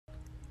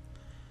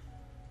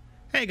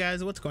Hey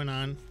guys, what's going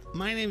on?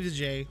 My name is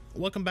Jay.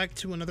 Welcome back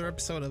to another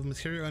episode of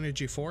Material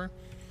Energy 4.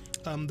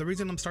 The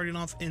reason I'm starting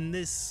off in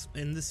this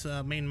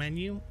main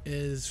menu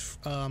is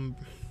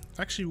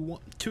actually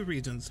two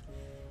reasons.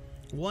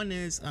 One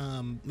is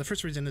the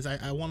first reason is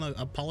I want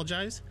to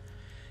apologize.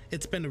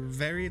 It's been a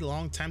very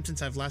long time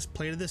since I've last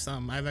played this.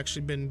 I've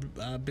actually been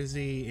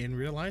busy in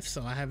real life,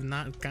 so I have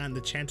not gotten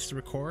the chance to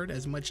record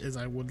as much as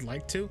I would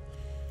like to.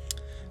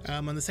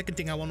 And the second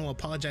thing, I want to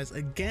apologize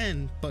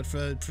again, but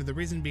for the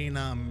reason being,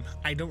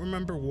 I don't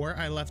remember where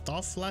I left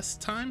off last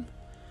time.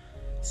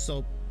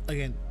 So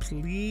again,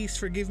 please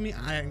forgive me.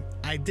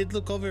 I did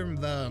look over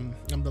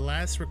the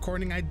last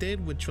recording I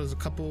did, which was a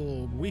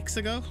couple weeks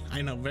ago.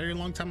 I know, very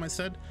long time I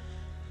said,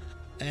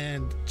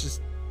 and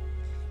just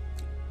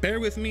bear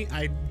with me.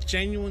 I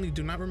genuinely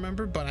do not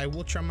remember, but I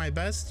will try my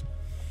best.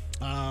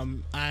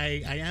 I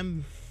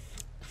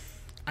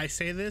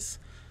say this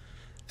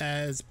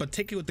but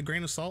take it with a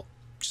grain of salt,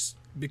 just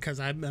because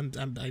I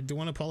do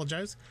want to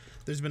apologize.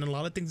 There's been a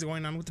lot of things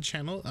going on with the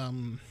channel.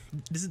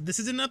 This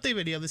is an update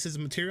video. This is a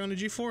Material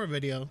Energy 4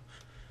 video,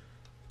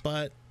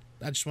 but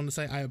I just want to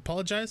say I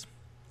apologize.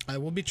 I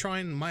will be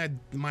trying my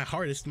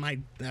hardest,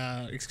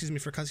 excuse me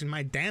for cussing,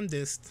 my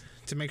damnedest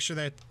to make sure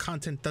that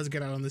content does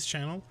get out on this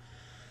channel.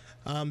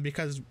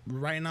 Because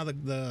right now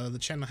the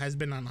channel has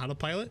been on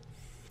autopilot,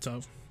 so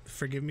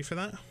forgive me for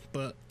that.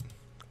 But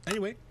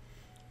anyway,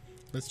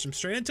 let's jump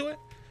straight into it.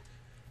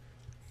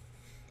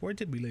 Where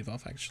did we leave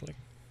off, actually?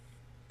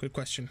 Good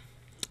question.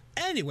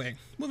 Anyway,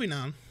 moving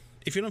on.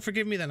 If you don't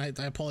forgive me, then I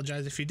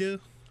apologize. If you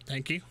do,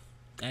 thank you.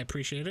 I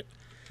appreciate it.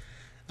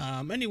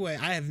 Anyway,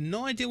 I have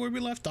no idea where we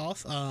left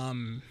off.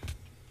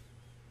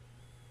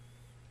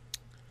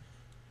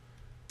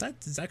 That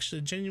is actually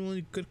a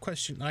genuinely good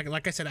question.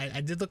 Like I said,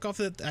 I did look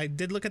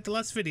at the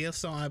last video,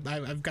 so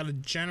I've got a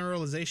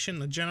general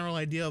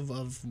idea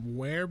of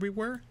where we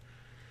were.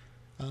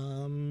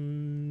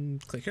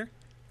 Click here.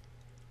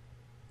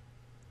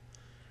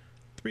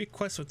 3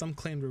 quests with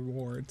unclaimed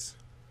rewards.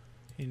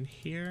 In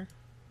here.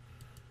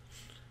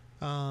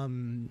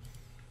 Carrots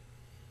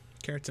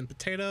and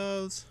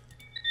potatoes.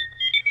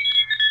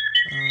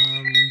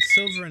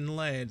 Silver and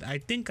lead. I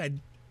think I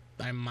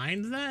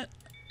mined that,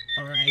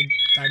 or I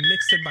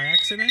mixed it by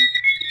accident.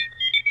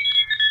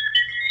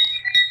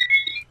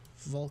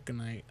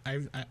 Volcanite.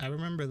 I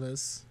remember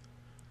this.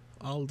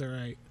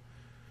 Alderite.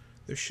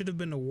 There should have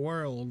been a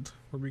world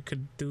where we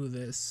could do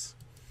this.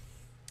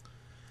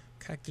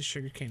 Cactus,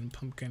 sugarcane, and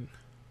pumpkin.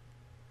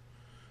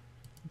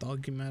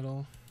 Doggy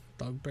metal.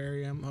 Dog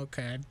barium.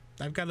 Okay,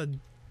 I've got a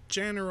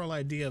general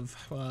idea of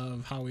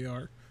how we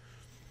are.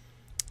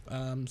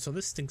 So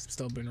this thing's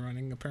still been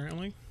running,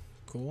 apparently.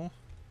 Cool.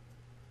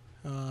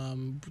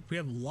 We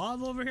have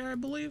lava over here, I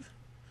believe.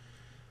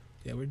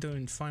 Yeah, we're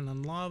doing fine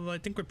on lava. I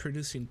think we're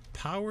producing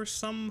power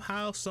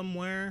somehow,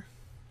 somewhere.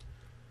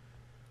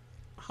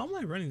 How am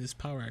I running this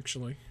power,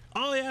 actually?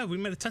 Oh yeah, we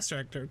made a test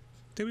reactor.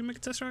 Did we make a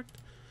test reactor?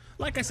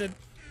 Like I said,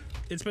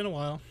 it's been a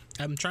while.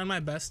 I'm trying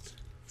my best.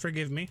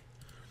 Forgive me.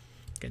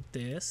 Get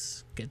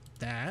this. Get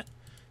that.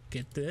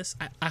 Get this.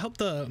 I hope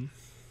the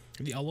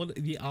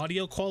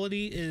audio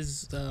quality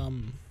is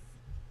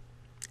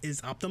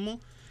optimal.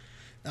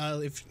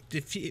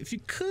 If you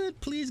could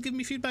please give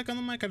me feedback on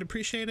the mic, I'd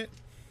appreciate it.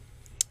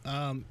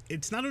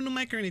 It's not a new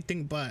mic or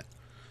anything, but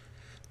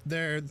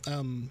they're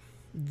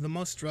the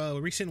most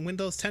recent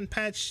Windows 10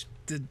 patch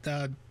did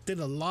a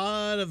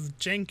lot of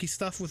janky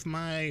stuff with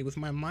my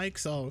mic,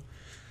 so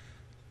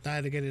I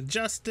had to get it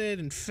adjusted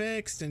and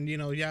fixed, and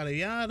yada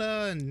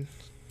yada, and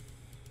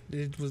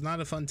it was not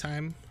a fun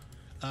time.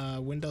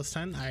 Windows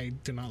 10, I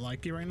do not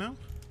like it right now.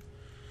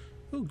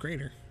 Ooh,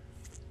 grater.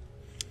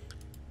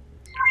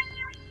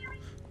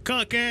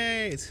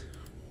 Cookies!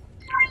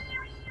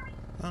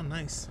 Oh,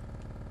 nice.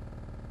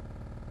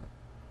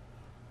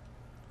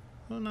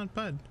 Oh, not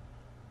bad.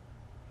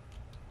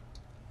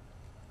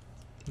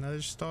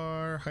 Another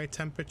star, high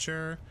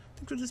temperature. I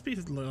think we'll just be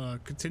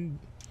continue.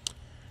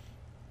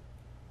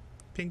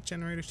 Pink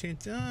generator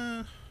change.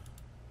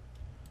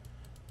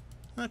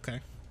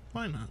 Okay,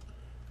 why not?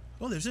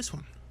 Oh, there's this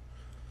one.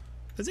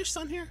 Is there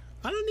sun here?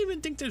 I don't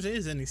even think there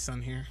is any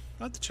sun here.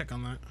 I'll have to check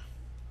on that.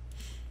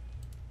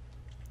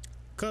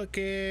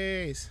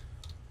 Cookies.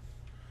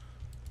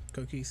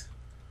 Cookies.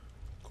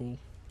 Cool.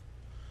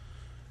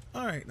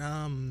 Alright,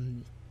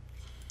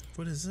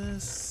 what is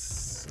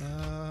this?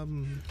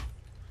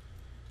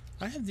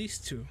 I have these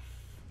two.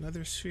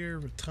 Nether sphere,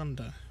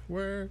 rotunda.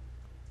 Where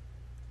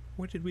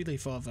did we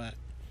leave off at?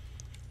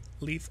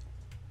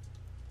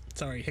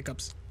 Sorry,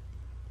 hiccups.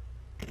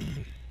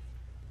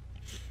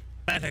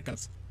 Bad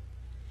hiccups.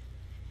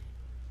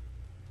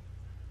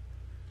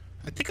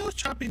 I think I was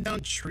chopping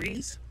down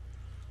trees.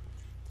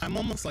 I'm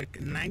almost like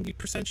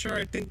 90%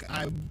 sure.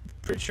 I'm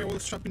pretty sure I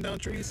was chopping down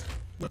trees.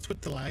 What's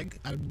with the lag?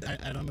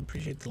 I don't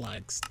appreciate the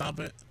lag. Stop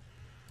it.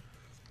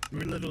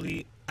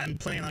 I'm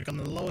playing like on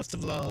the lowest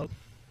of low.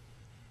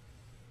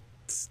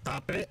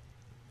 Stop it.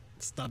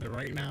 Stop it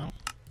right now.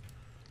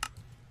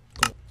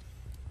 Cool.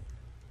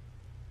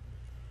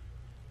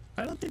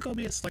 I don't think I'll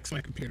be as flex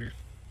my computer.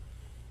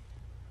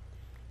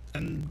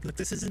 And like,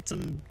 this isn't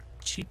some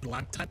cheap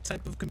laptop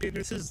type of computer.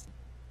 This is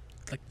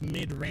like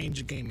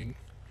mid-range gaming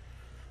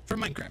for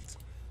Minecraft.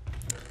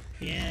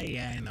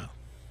 Yeah, I know.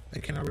 I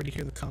can already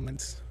hear the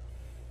comments.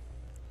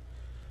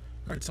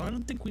 Alright, so I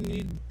don't think we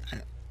need...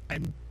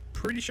 I'm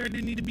pretty sure I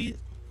didn't need to be...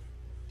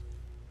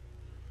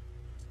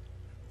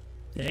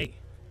 Hey.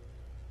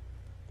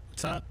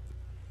 What's up?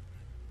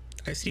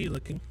 I see you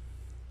looking.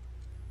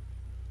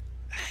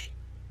 Hey.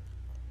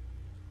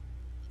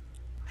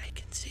 I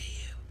can see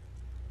you.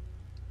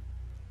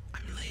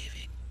 I'm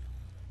leaving.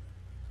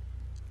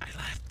 I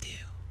left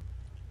you.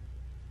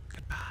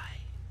 Goodbye.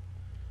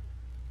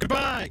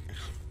 Goodbye!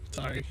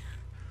 Sorry.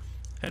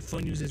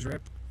 Headphone uses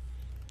rip.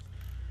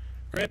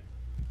 Rip.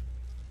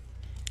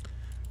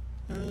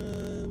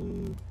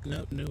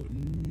 No,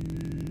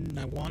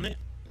 I want it.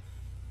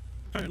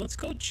 Alright, let's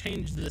go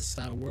change this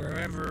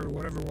whatever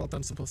world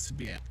I'm supposed to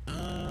be at.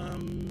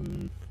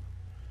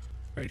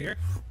 Right here.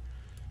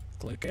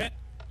 Click it.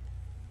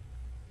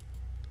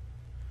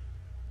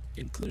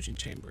 Inclusion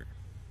chamber.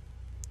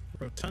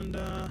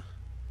 Rotunda.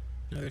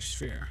 Another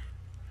sphere.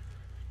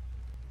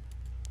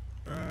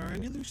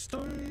 Any other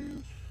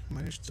story?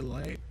 Minus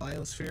delight.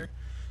 Biosphere.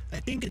 I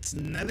think it's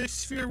nether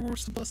sphere we're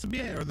supposed to be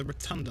at, or the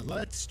rotunda.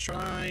 Let's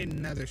try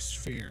nether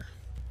sphere.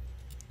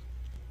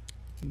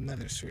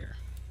 Nether sphere.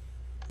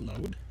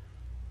 Load.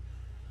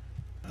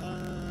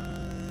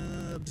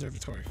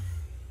 Observatory.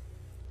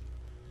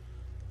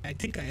 I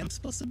think I am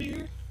supposed to be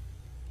here.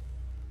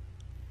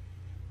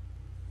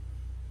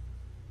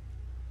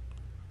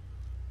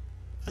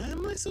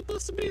 Am I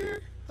supposed to be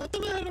here? I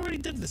thought I had already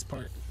did this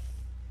part.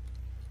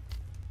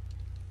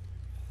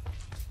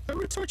 There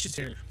were torches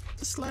here.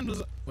 This land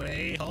was...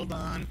 Wait, hold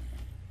on.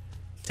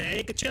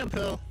 Take a chill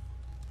pill.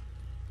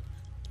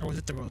 Or was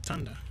it the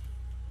rotunda?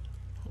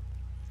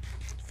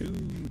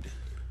 Food.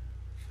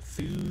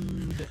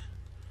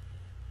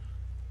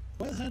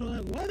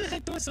 Why the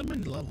heck do I so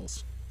many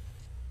levels?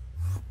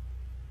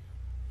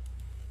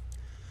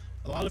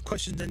 A lot of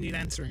questions that need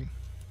answering.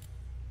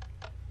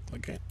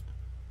 Okay.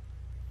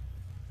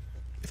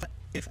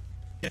 If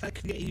I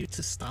could get you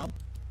to stop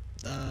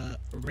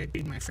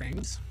raping my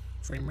frame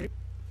rate,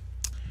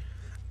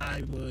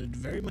 I would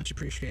very much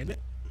appreciate it.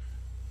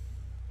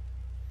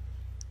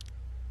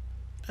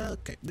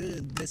 Okay,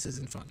 this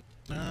isn't fun.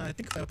 I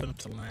think if I open up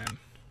to land.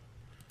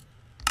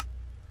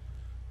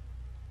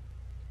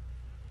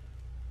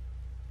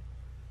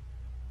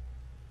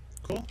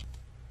 Cool.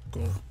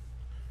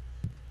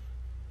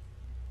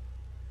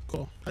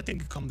 I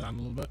think it calmed down a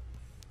little bit.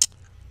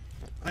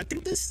 I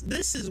think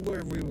this is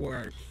where we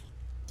were.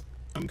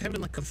 I'm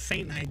having like a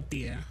faint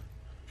idea.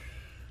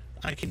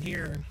 I can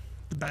hear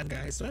the bad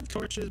guys. Do I have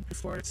torches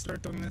before I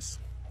start doing this?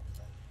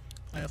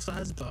 I also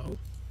has bow.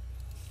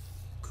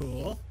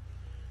 Cool.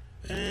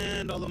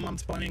 And although I'm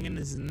spawning in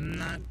is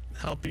not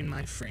helping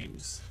my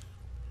frames.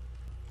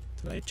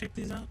 Did I check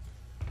these out?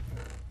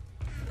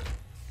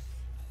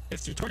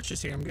 If there are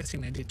torches here, I'm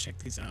guessing I did check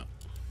these out.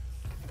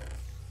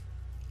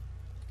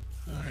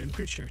 Alright, I'm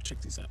pretty sure I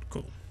checked these out.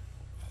 Cool.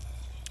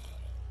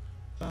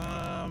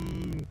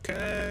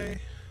 Okay.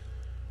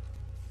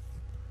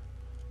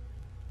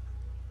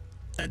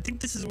 I think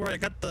this is where I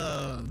got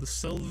the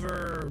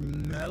silver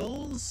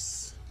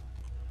medals.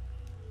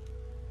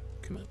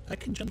 Come on, I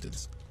can jump through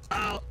this.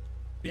 Ow!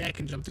 Yeah, I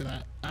can jump through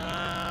that.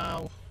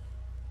 Ow!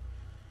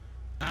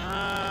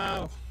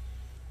 Ow!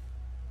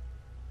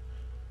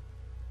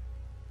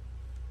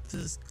 This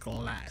is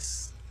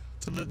glass.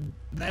 So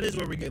that is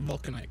where we get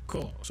vulcanite.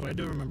 Cool. So I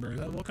do remember. Is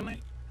that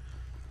vulcanite?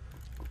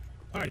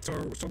 Alright, so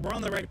we're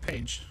on the right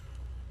page.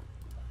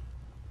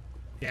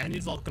 Yeah, I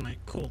need vulcanite.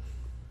 Cool.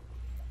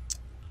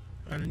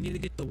 I need to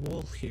get the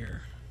wool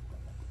here.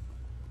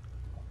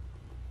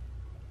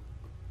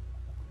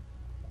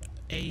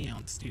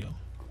 Aeon steel.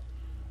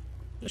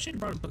 I should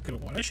have brought a bucket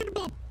of water. I should have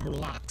brought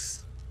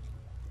blocks.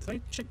 Did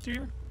I check through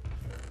here?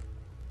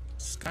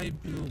 Sky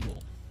blue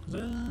wool.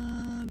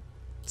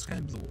 Sky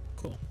blue wool.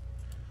 Cool.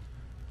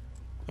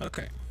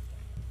 Okay.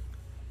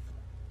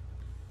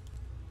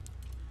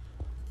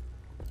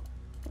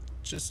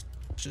 It's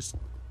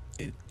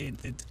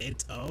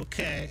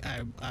okay.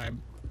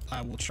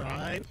 I will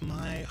try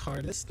my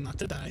hardest not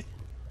to die.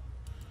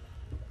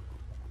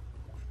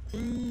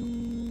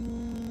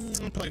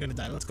 I'm probably gonna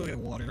die. Let's go get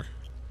water.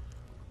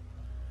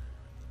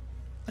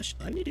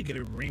 I need to get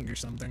a ring or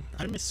something.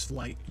 I miss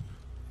flight.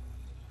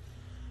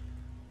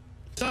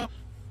 So,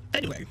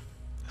 anyway,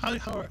 how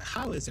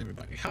is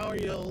everybody? How are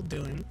y'all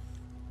doing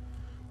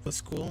with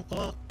school?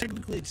 Well,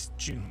 technically it's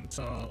June,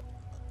 so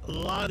a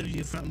lot of you,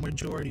 if not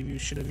majority of you,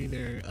 should have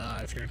either,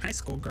 if you're in high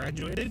school,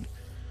 graduated.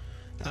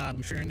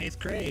 If you're in 8th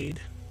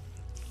grade,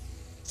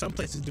 some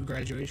places do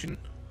graduated.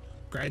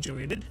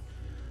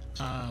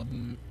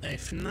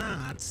 If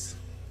not,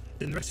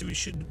 then the rest of you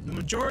should. The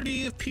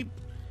majority of people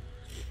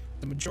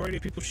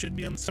should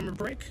be on summer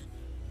break.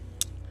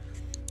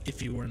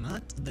 If you were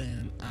not,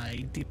 then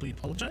I deeply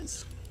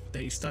apologize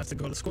that you still have to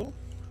go to school.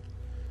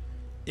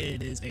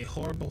 It is a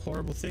horrible,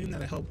 horrible thing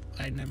that I hope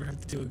I never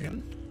have to do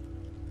again.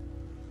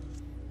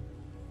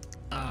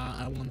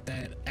 I want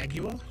that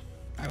Agua.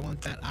 I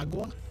want that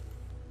agua.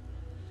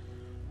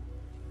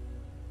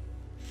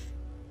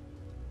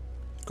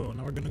 Cool,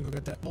 now we're gonna go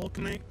get that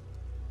volcanite.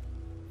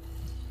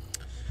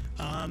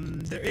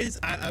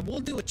 I will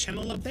do a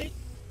channel update.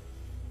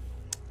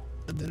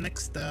 The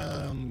next,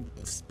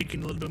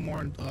 speaking a little bit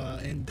more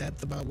in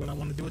depth about what I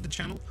want to do with the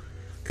channel.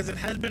 Because it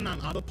has been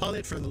on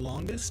autopilot for the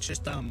longest,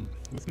 just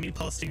with me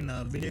posting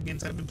video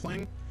games I've been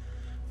playing.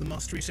 The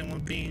most recent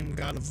one being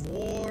God of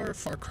War,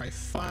 Far Cry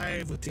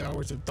 5 with the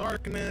Hours of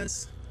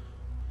Darkness.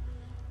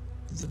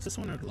 Is it this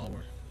one or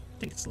lower? I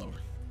think it's lower.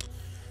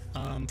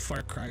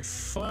 Far Cry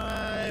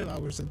 5,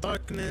 Hours of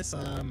Darkness,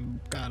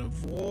 God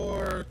of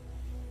War,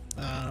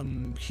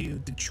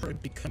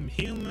 Detroit Become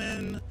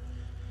Human.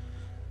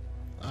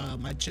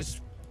 I just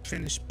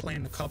finished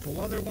playing a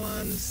couple other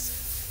ones.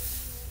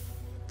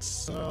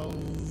 So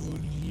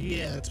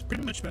yeah, it's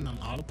pretty much been on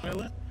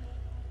autopilot.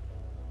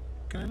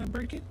 Can I not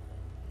break it?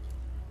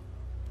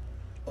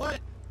 What?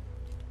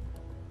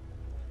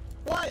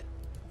 What?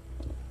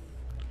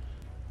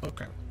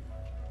 Okay.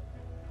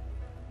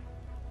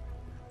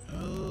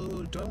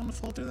 Oh, do I want to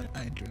fall through there?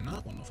 I do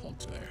not want to fall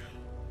through there.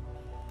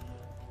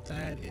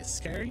 That is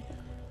scary.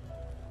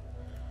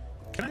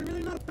 Can I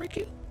really not break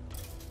it?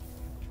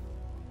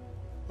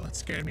 Well, that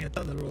scared me. I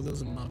thought there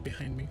was a mob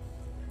behind me.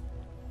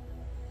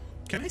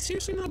 Can I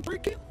seriously not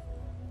break it?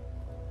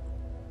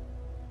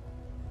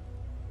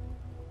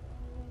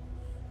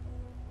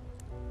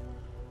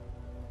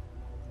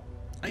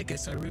 I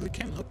guess I really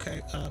can.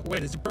 Okay.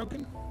 Wait, is it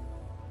broken?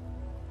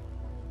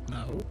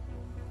 No.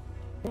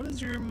 What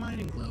is your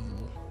mining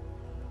level?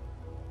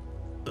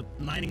 The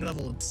mining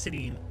level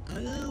obsidian.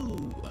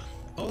 Oh.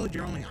 Oh,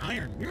 you're only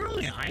iron. You're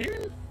only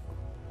iron?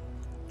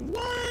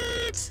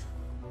 What?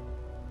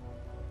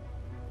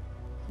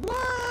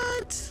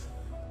 What?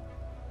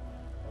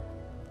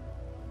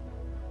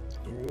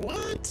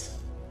 What?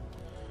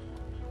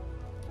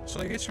 So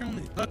I guess you're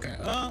only okay.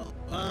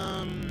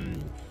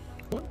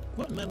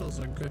 What metals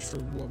are good for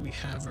what we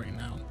have right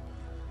now?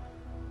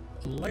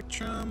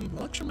 Electrum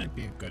might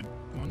be a good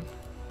one.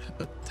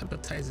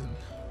 Hepatizen.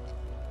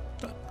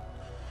 But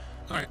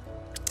all right.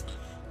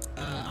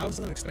 I was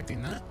not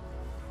expecting that.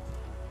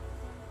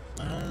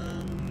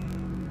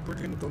 We're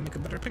gonna go make a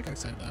better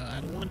pickaxe.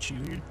 I don't want you.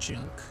 You're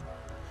junk.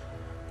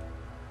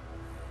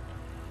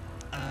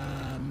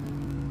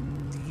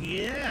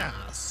 Yeah.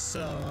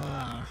 So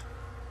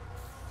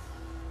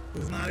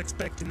was not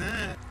expecting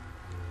that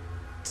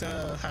to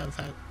have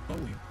had.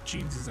 Holy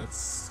Jesus,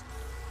 that's.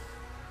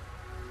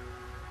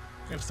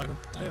 I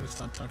gotta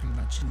stop talking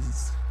about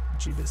Jesus.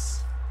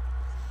 Jeebus.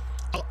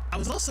 Oh, I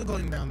was also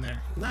going down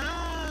there.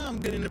 Nah, I'm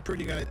getting a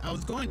pretty good. I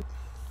was going.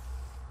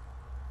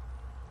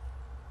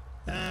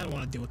 I don't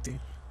want to deal with you.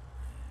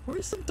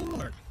 Where's the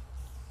door?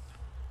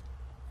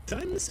 Did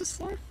I miss this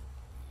floor?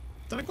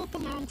 Did I go up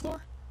on the wrong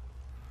floor?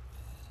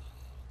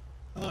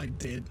 Oh, I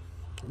did.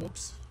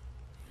 Whoops.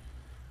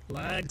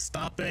 Lag,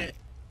 stop it.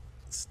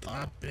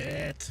 Stop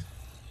it.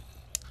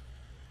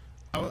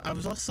 I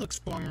was also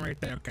exploring right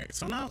there. Okay,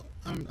 so now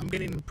I'm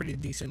getting a pretty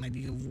decent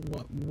idea of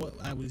what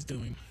I was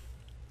doing.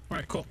 All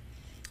right, cool.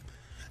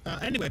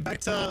 Anyway, back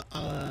to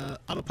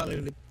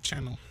autopilot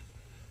channel.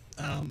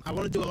 I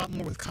want to do a lot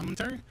more with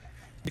commentary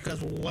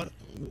because what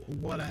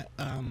I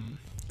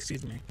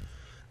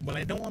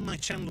don't want my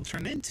channel to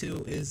turn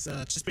into is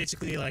just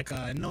basically like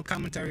no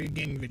commentary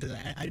gaming videos.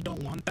 I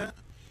don't want that.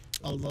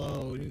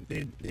 Although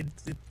it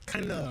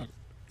kind of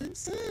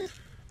it's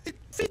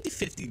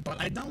 50-50, but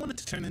I don't want it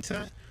to turn into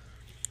that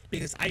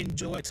because I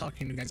enjoy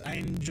talking to you guys. I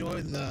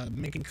enjoy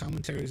making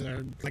commentaries that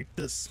are like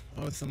this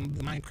or the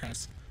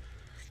Minecrafts,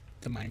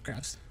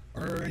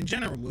 or in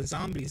general with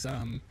zombies.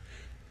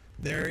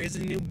 There is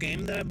a new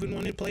game that I've been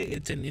wanting to play.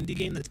 It's an indie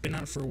game that's been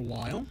out for a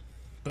while,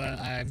 but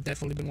I've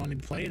definitely been wanting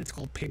to play it. It's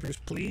called Papers,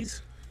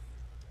 Please.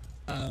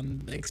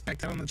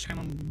 Expect that on the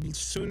channel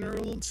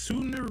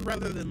sooner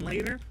rather than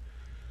later.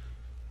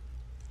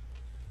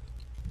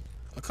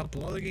 A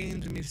couple other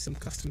games, maybe some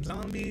custom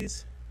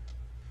zombies.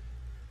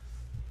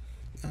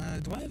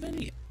 Do I have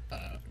any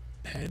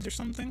heads or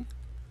something?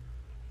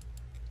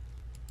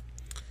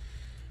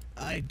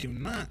 I do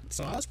not.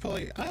 So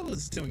I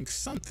was doing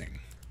something.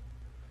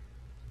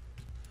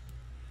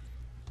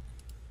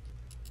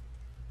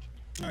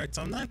 Alright,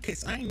 so in that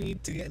case, I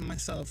need to get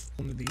myself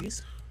one of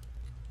these.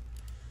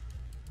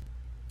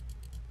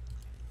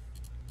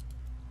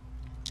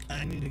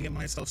 I need to get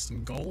myself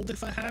some gold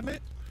if I have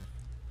it.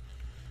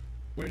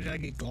 Where did I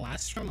get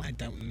glass from? I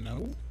don't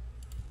know.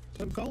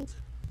 But gold?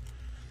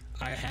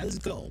 I has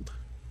gold.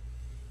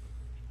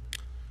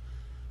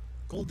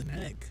 Golden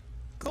egg.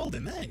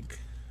 Golden egg?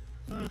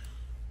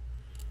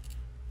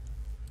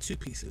 2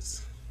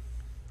 pieces.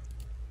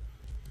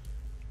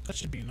 That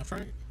should be enough,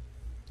 right?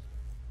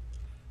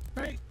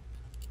 Right.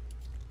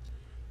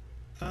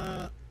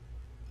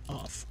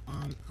 Off,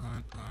 on.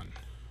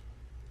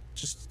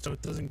 Just so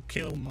it doesn't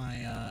kill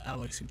my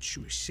Alex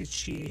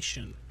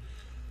situation.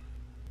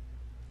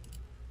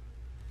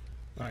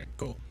 Alright,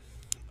 cool.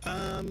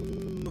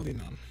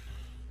 Moving on.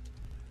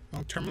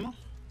 Terminal.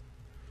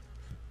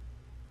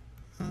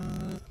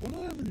 What do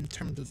I have in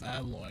terms of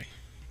alloy?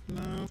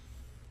 No.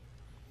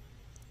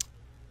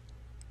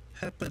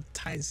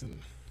 Hepatizing.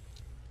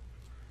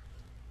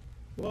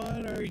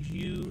 What are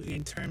you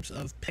in terms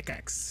of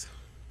pickaxe?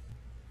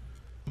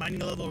 Mining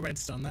level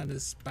redstone, that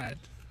is bad.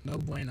 No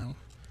bueno.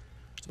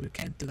 So we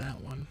can't do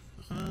that one.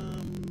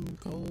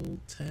 Gold,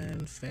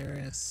 tin,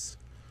 ferrous,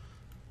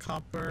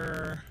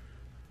 copper.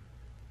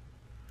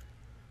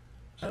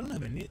 I don't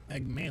have any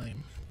egmalum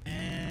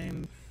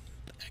and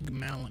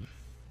egmalin.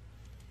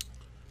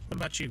 What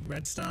about you?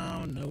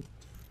 Redstone? Nope.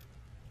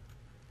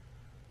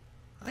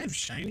 I have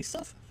shiny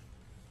stuff.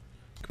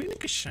 Can we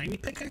make a shiny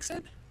pickaxe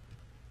head?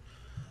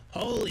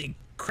 Holy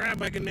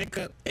crap, I can make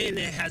a... And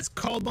it has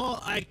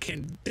cobalt. I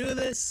can do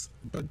this.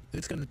 But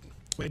it's gonna...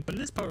 Wait, but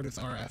it is powered with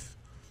RF.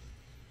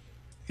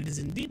 It is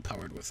indeed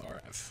powered with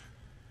RF.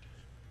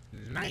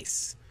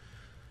 Nice.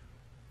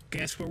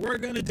 Guess what we're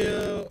gonna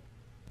do?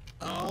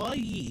 Oh,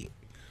 yeah.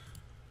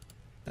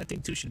 I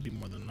think 2 should be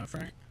more than enough,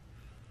 right?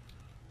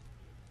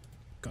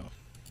 Go.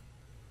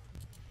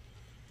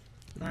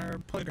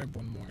 Or probably grab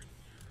 1 more.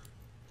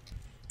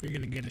 We're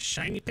gonna get a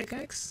shiny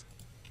pickaxe.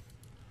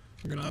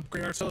 We're gonna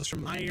upgrade ourselves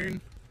from iron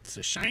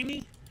to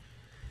shiny.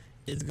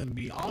 It's gonna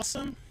be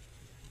awesome.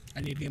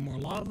 I need to get more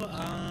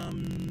lava.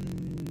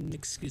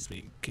 Excuse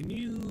me. Can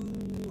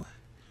you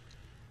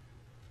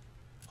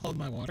hold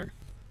my water?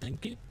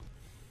 Thank you.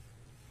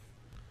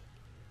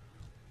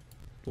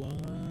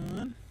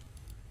 1,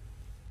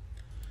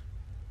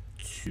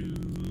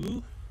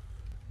 2.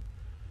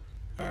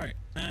 Alright,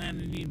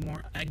 and I need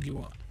more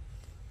agua.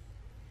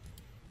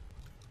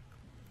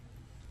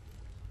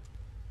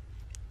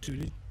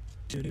 2.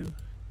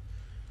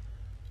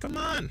 Come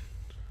on!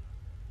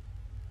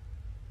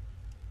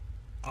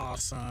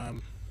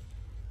 Awesome.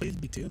 Please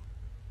be 2.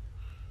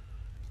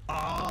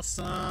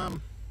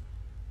 Awesome.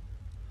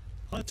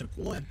 Oh, I took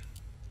 1.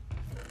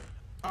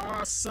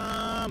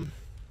 Awesome.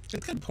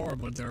 It's kind of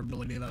horrible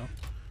durability though.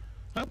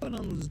 I hope I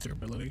don't lose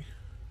durability.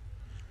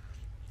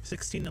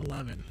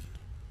 1611.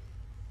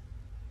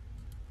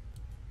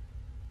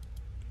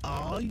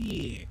 Oh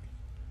yeah.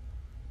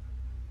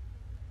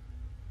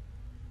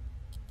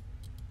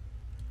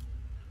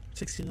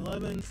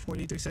 1611,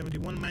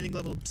 4371, mining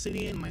level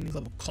obsidian, mining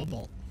level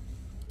cobalt.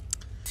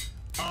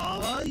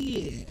 Oh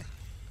yeah.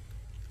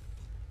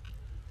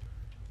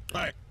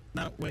 Alright,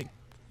 now wait.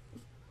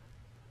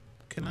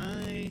 Can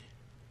I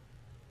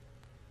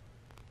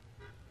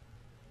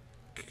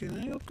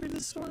upgrade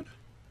this sword?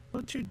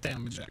 What's your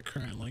damage at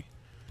currently?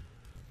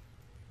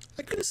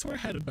 I could have swore I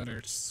had a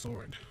better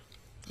sword.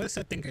 At least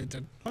I think I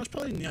did. I was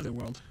probably in the other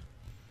world.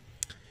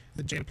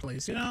 The J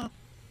place, you know?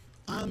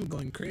 I'm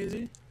going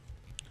crazy.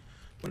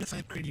 What if I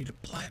upgrade you to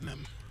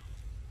platinum?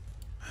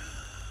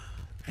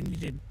 I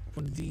needed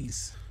one of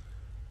these.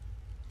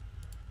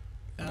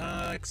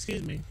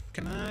 Excuse me.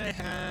 Can I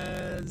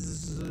have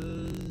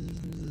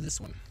this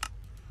one?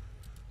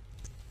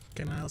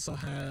 Can I also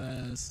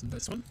have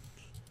this one?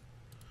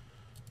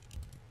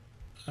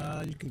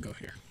 You can go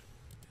here.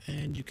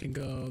 And you can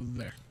go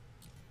there.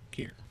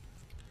 Here.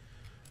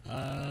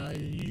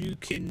 You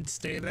can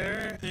stay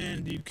there,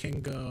 and you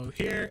can go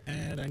here,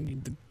 and I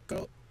need to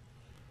go.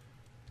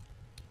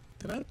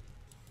 Did I?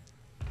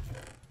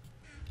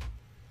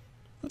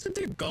 Wasn't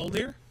there gold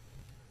here?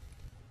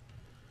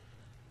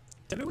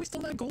 Did I waste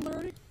all that gold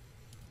already?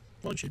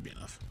 Well, it should be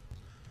enough.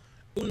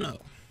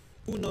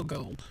 Uno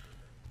gold.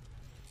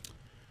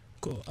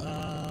 Cool.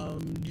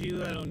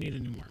 You I don't need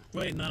anymore.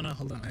 Wait, no,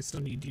 hold on. I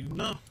still need you.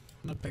 No,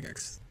 not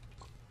pickaxe.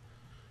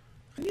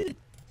 I need it.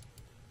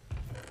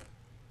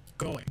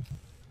 Going.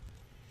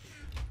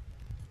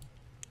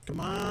 Come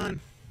on.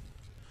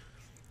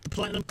 The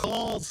platinum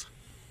calls.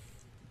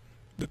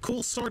 The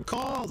cool sword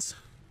calls.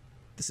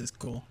 This is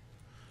cool.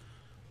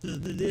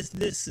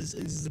 This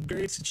is the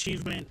greatest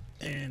achievement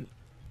and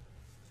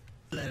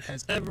that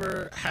has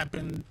ever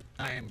happened.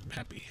 I am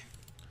happy.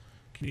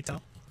 Can you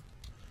tell?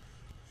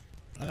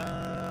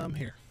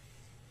 Here.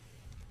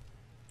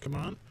 Come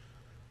on.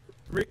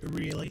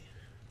 Really?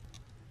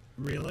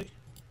 Really?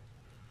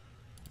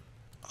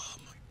 Oh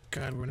my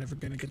god, we're never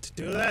gonna get to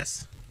do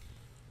this.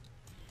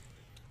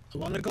 I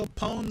want to go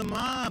pwn the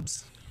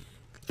mobs.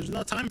 There's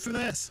no time for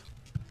this.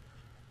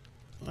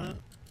 What?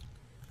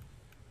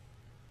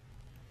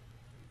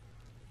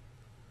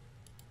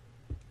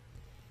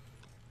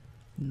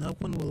 No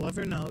one will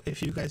ever know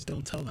if you guys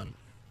don't tell them.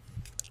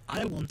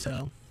 I won't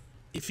tell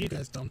if you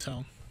guys don't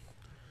tell.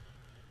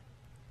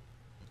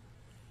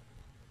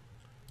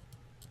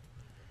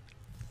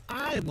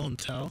 I won't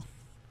tell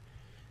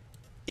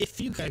if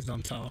you guys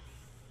don't tell.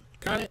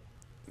 Got it?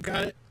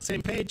 Got it?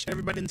 Same page?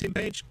 Everybody on the same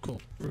page?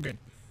 Cool. We're good.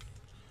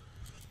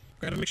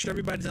 Gotta make sure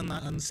everybody's on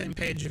the same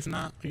page. If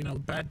not, you know,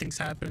 bad things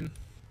happen.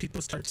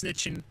 People start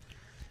snitching.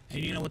 And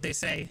you know what they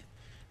say.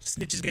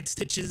 Snitches get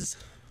stitches.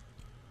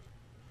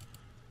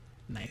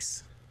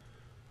 Nice.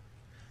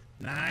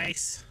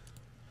 Nice.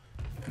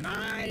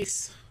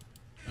 Nice.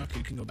 Okay,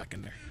 you can go back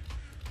in there.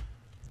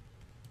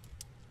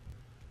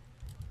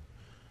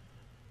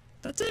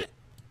 That's it.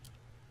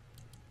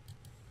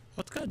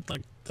 Well, it's got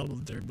like double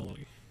the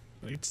durability.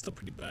 Like, it's still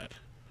pretty bad.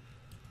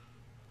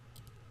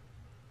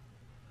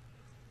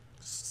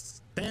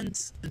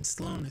 Bends and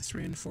slowness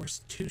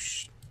reinforce two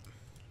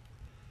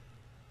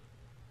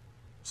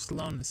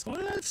slowness. Why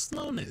do I have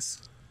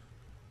slowness?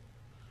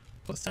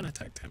 Plus 10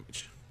 attack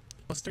damage.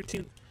 Plus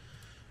 13.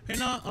 Hey,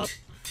 no, I'll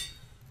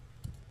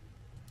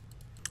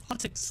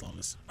take the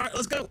slowness. Alright,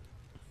 let's go.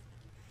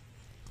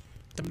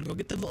 I'm gonna go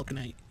get the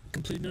Vulcanite.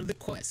 Complete another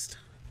quest.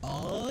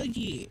 Oh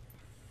yeah.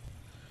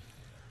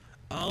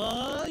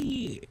 Oh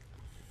yeah.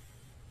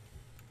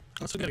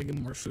 Also gotta get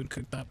more food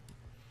cooked up.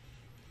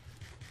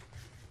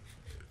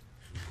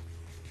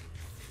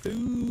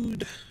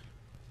 Food.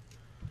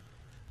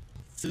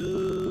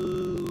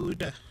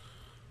 Food.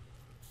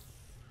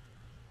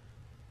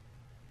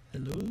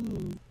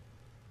 Hello.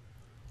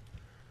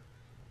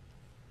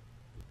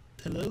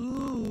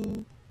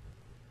 Hello.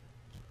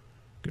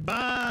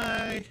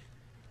 Goodbye.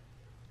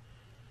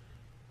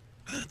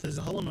 There's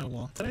a hole in my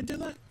wall. Did I do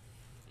that?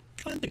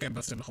 I don't think I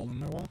busted a hole in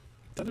my wall.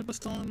 Did I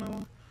bust a hole in my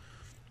wall?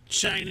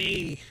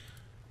 Shiny.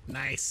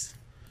 Nice.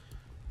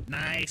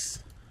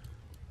 Nice.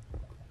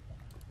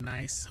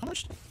 Nice.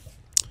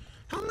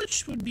 How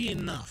much would be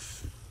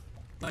enough?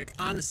 Like,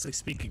 honestly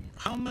speaking,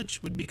 how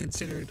much would be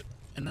considered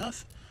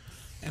enough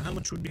and how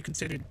much would be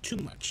considered too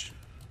much?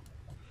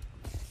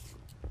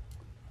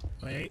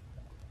 Wait.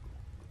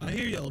 I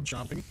hear y'all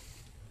dropping.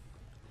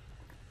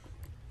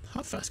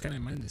 How fast can I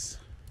mine this?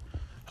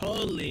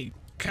 Holy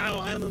cow,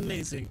 I'm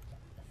amazing.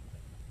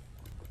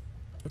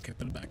 Okay,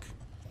 put it back.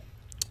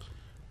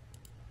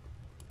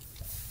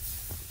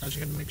 I just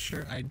gotta make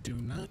sure I do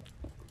not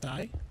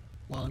die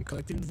while I'm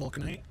collecting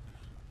Vulcanite,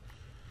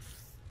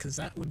 because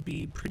that would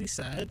be pretty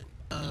sad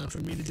for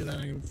me to do that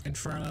in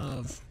front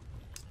of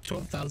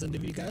 12,000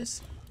 of you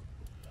guys.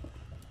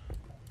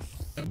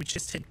 We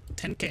just hit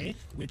 10k,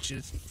 which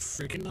is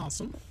freaking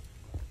awesome.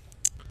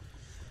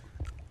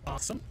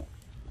 Awesome.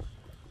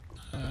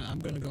 I'm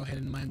gonna go ahead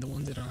and mine the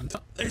ones that are on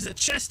top. There's a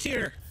chest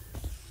here!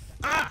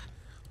 Ah!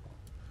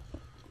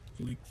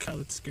 Holy cow,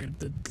 that scared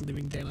the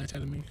living daylight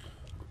out of me.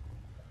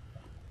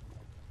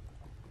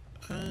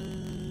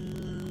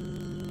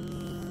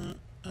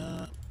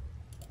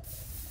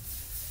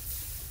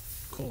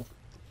 Cool.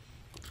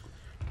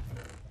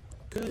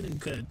 Good and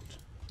good.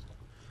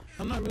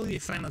 I'm not really a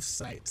fan of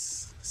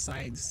sides.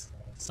 Sides?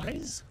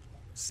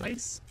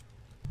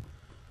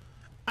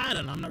 I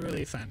don't know, I'm not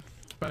really a fan.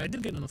 But I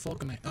did get on the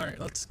Vulcanite. Alright,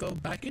 let's go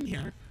back in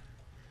here.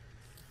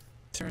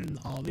 Turn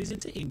all these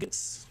into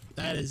ingots.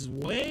 That is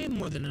way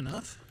more than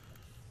enough.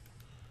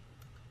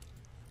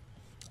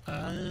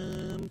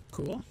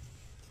 Cool.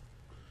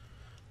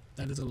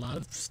 That is a lot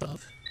of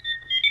stuff.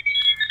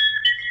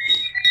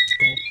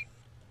 Cool.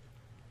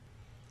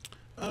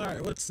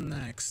 Alright, what's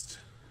next?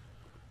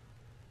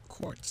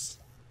 Quartz.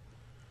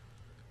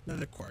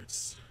 Another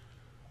quartz.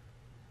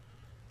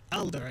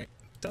 Alderite.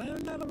 Did I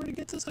not already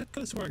get this? I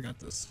could have swore I got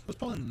this. It was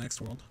probably in the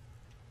next world.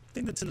 I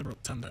think that's in the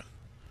Rotunda.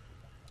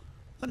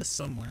 That is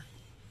somewhere.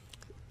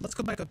 Let's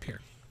go back up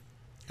here.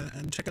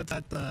 And check out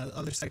that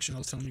other section I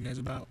was telling you guys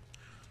about.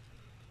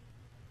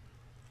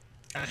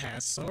 I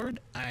had sword.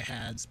 I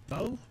had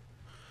bow.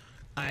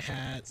 I've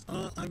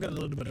got a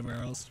little bit of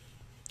arrows.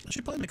 I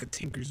should probably make a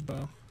tinker's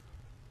bow.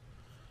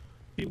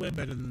 Be way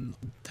better than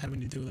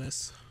having to do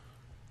this.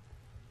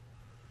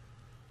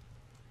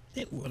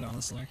 It would,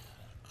 honestly.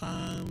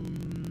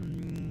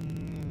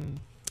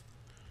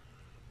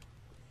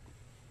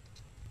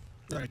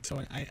 Alright,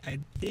 so I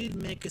did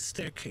make a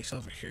staircase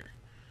over here.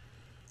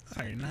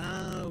 Alright,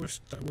 now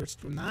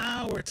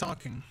we're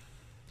talking.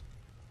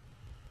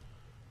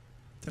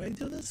 Did I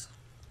do this?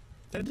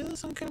 Did I do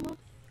this on camera?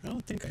 I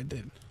don't think I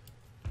did.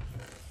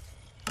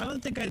 I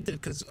don't think I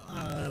did, because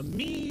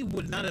me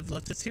would not have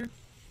left this here.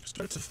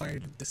 Starts a fire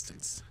at a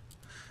distance.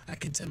 I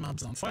can set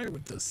mobs on fire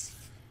with this.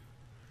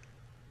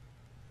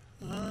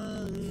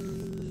 No.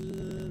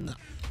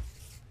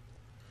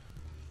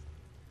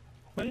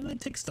 Why didn't I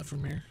take stuff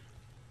from here?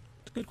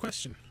 It's a good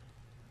question.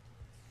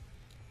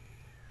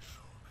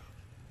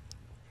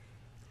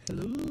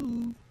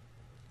 Hello?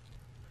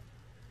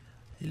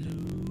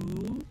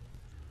 Hello?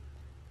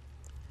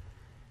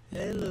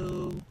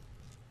 Hello?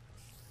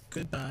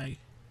 Goodbye.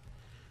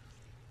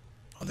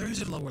 Oh, there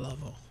is a lower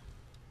level.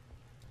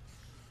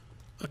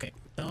 Okay,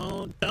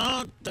 no.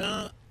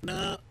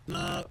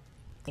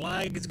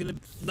 Lag is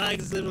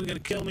literally gonna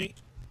kill me.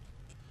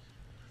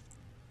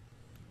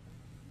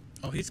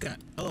 Oh, he's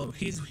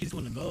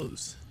one of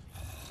those.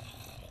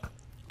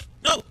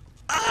 No!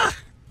 Ah!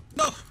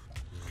 No,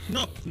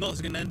 this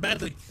is gonna end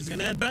badly.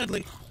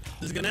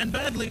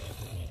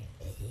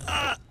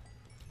 Ah!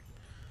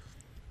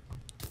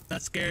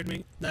 That scared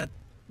me. That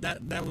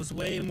was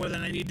way more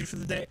than I needed for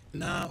the day.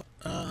 No,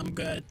 I'm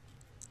good.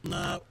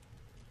 No.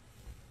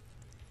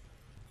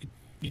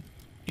 You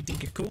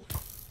think you're cool?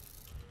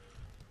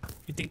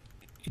 You think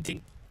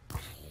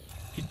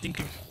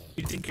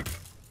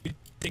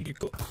you're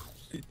cool?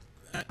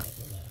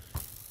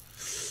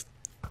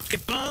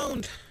 Get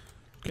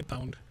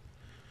boned!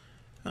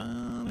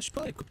 I should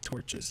probably equip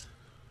torches.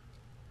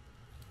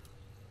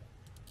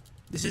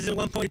 This isn't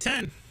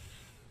 1.10.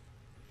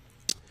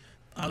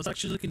 I was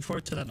actually looking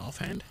forward to that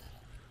offhand,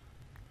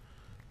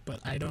 but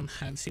I don't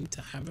seem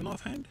to have an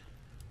offhand.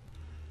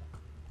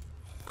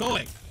 Go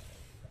away.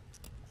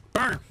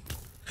 Burn.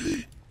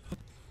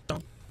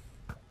 Don't.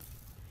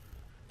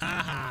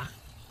 Aha.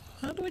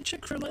 How do I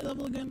check for light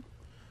level again?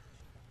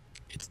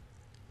 It's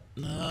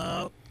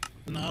no,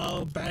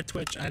 bad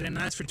Twitch. I didn't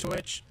ask for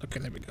Twitch. Okay,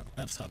 there we go.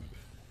 That's up.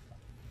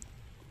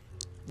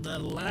 The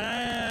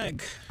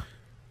lag.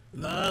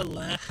 Bob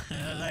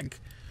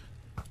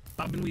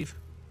and weave.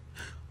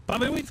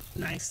 Bob and weave.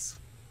 Nice.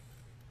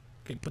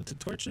 Okay, put the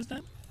torches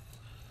down.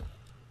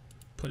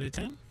 Put it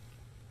down.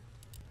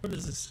 What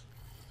is this?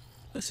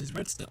 This is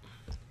redstone.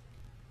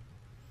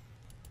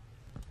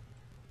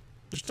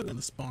 They're still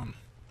gonna spawn.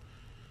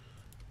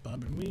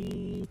 Bob and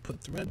weave.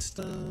 Put the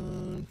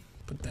redstone.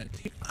 Put that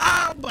here.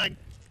 Oh my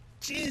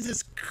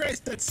Jesus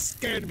Christ! That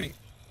scared me.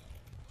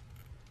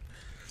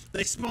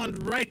 They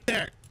spawned right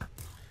there.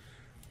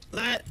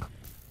 That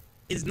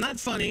is not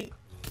funny.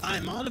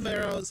 I'm out of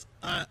arrows.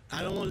 I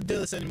don't want to do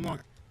this anymore.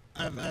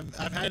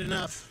 I've had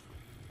enough.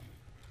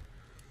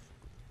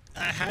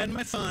 I had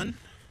my fun.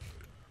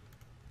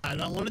 I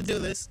don't want to do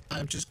this.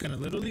 I'm just gonna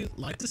literally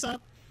light this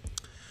up.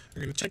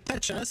 We're gonna check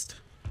that chest.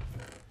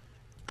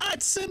 Ah,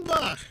 it's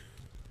Simba.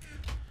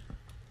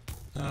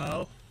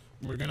 Oh,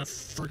 we're gonna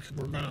freaking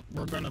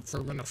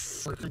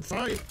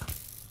fight.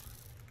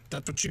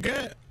 That's what you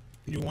get.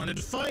 You wanted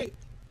to fight.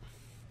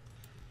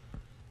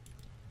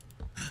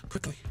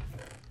 Quickly.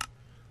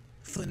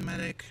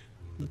 Flintmatic.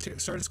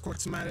 Sardis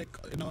Quartzmatic.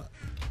 You know,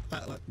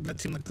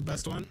 that seemed like the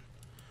best one.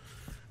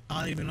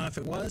 I don't even know if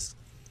it was.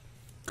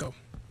 Go.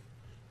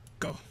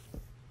 Go.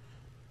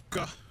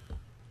 Go.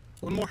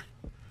 One more.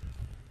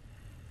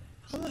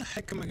 How the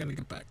heck am I gonna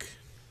get back?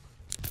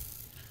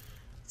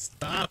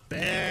 Stop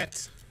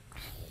it.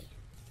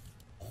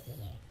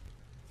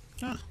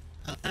 Ah,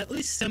 at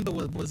least Simba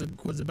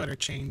was a better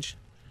change.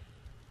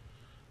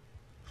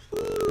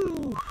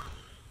 Woo.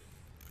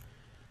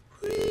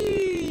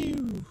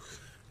 Woo.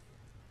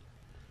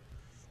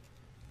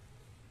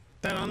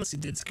 That honestly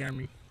did scare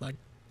me. Like,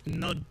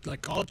 no,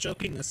 like all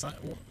joking aside.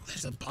 Whoa,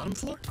 there's a bottom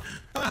floor?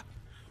 Ah!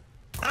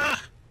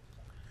 Ah!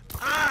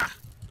 Ah!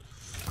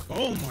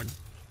 Oh my.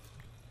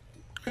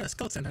 Yeah,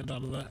 skeleton head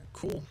out of that.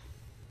 Cool.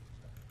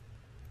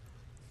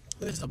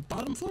 There's a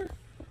bottom floor?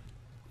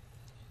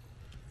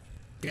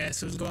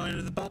 Guess who's going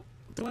to the bottom?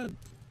 Do I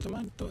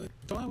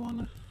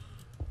wanna?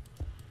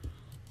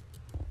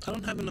 I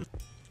don't have enough.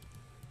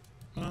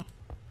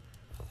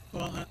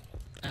 Well,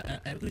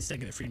 at least I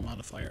get a free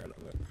modifier out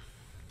of it.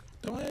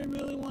 Do I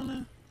really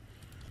wanna?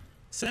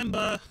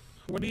 Simba,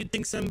 what do you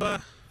think,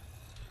 Simba?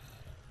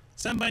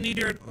 Simba, I need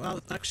your.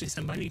 Well, actually,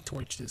 Simba, I need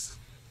torches.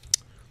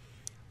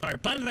 Alright,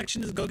 plan of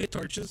action is go get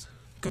torches,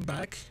 go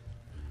back,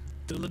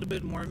 do a little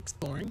bit more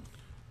exploring.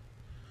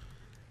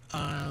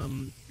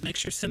 Make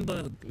sure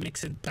Simba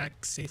makes it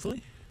back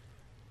safely.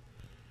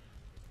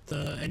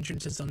 The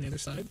entrance is on the other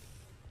side.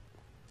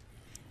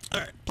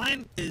 Alright,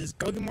 plan is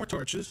go get more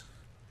torches,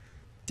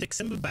 take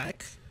Simba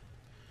back,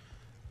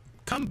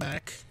 come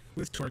back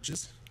with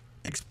torches,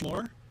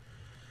 explore,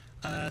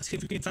 see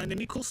if we can find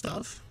any cool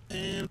stuff,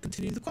 and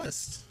continue the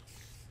quest.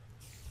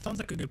 Sounds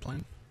like a good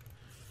plan.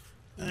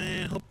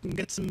 And hope we can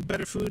get some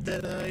better food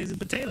that isn't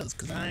potatoes,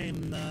 because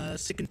I'm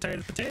sick and tired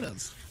of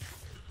potatoes.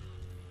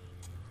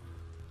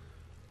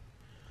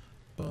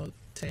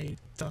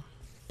 Potato,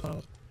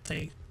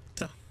 potato,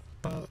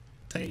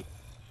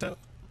 potato,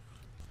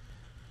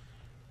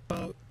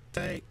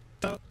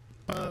 potato,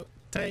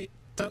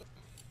 potato.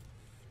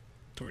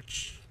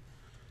 Torch.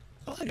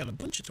 Oh, I got a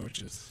bunch of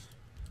torches.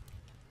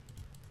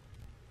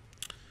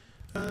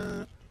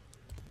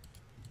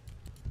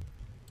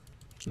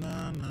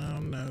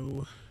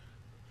 No.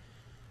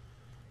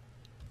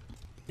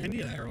 I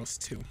need arrows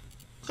too.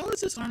 How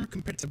is this armor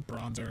compared to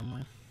bronze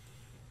armor?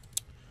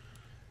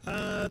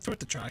 It's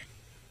worth a try.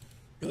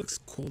 It looks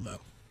cool though.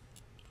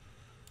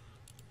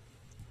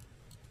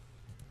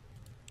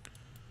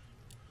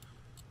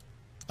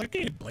 I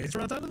can get blaze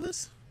rods out of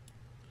this?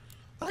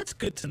 Oh, that's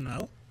good to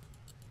know.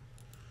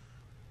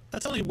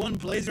 That's only one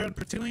blaze rod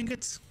per 2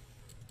 ingots?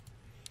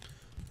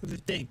 What do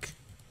you think?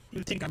 What do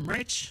you think, I'm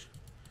rich?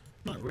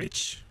 I'm not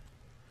rich.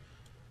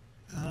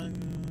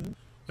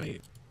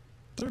 Wait.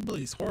 Third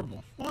blaze is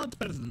horrible. Well, it's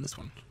better than this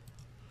one.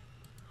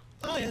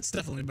 Oh yeah, it's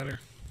definitely better.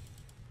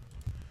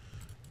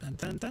 Dun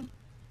dun dun.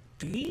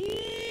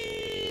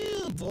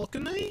 Damn,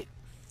 Vulcanite.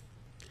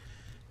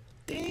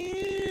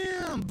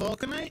 Damn,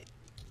 Vulcanite.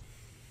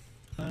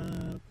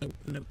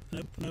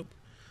 Nope.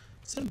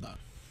 Simba.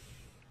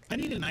 I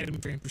need an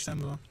item frame for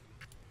Simba.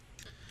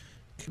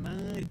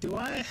 Do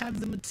I have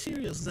the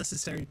materials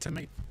necessary to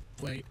make,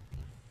 wait.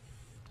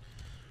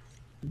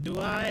 Do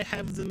I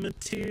have the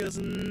materials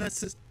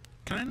necessary?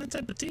 Can I not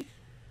type a T?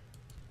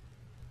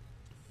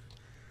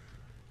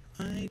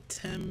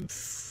 Item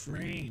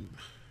frame.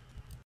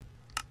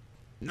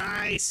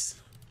 Nice!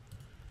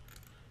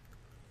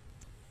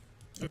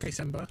 Okay,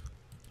 Simba.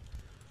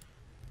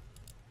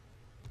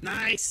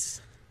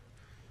 Nice!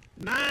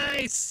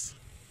 Nice!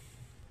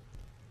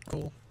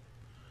 Cool.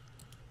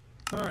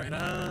 Alright,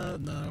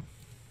 no.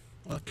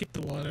 I'll keep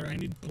the water. I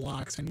need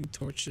blocks. I need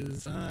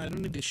torches. I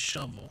don't need a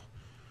shovel.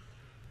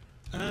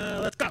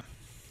 Let's go.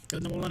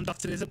 And then we'll end off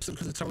today's episode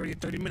because it's already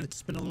 30 minutes.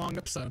 It's been a long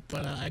episode,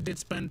 but I did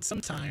spend some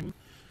time.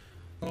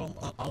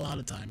 Well, a lot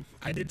of time.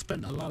 I did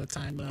spend a lot of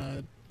time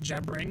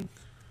jabbering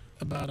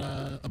about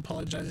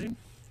apologizing.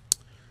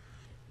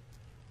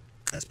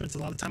 I spent a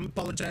lot of time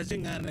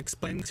apologizing and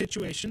explaining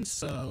situations,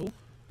 so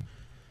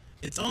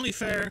it's only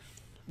fair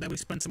that we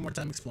spend some more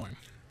time exploring.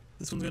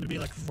 This one's going to be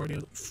like a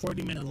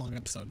 40-minute long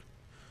episode.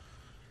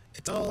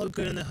 It's all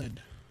good in the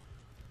hood.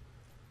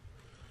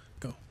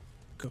 Go.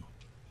 Go.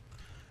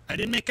 I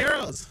didn't make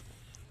arrows!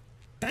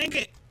 Dang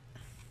it!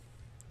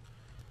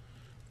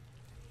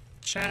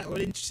 Chat, what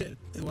didn't you say?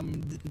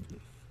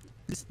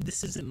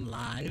 This isn't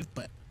live,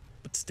 but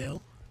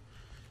still.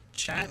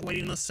 Chat, why do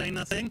you not say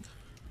nothing?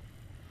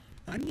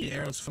 I need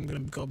arrows if I'm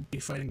gonna be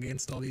fighting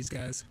against all these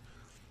guys.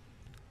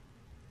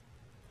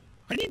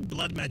 I need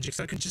blood magic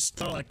so I can just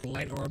throw like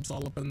light orbs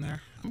all up in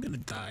there. I'm gonna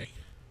die.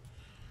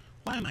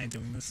 Why am I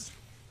doing this?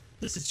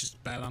 This is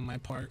just bad on my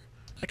part.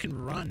 I can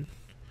run,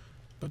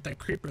 but that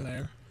creeper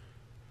there.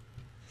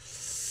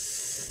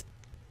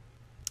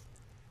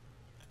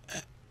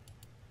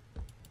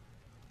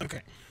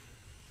 Okay.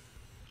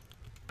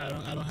 I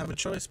don't have a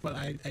choice, but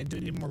I do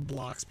need more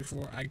blocks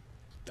before I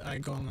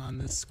go on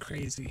this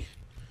crazy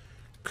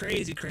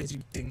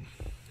thing.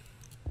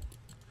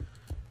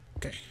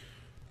 Okay.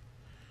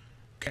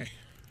 Okay.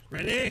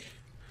 Ready?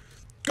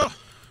 Go!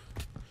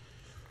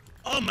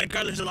 Oh my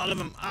god, there's a lot of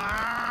them.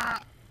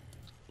 Ah!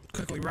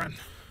 Quickly run.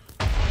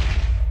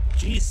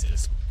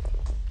 Jesus.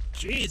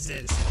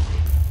 Jesus.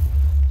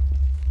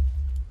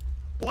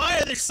 Why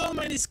are there so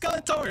many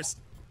Skeletors?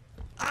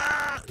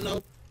 Ah!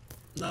 Nope.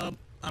 Nope.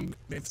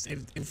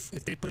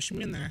 If they push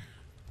me in there.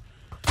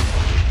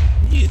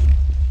 You.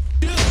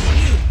 Dude,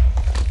 you.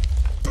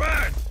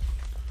 Bird!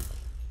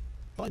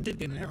 Well, I did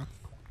get an arrow.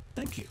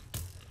 Thank you.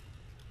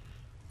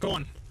 Go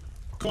on.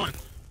 Go on.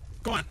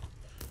 Go on.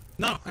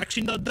 No,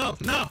 actually,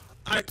 no.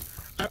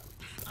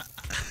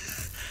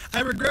 I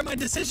regret my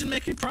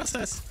decision-making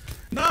process.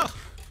 No!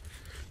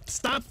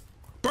 Stop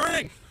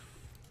burning!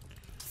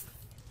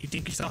 You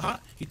think you're so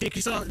hot? You think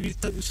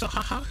you're so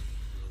haha?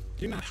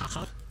 You're not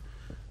haha.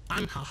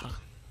 I'm haha.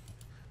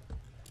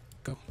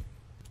 Go.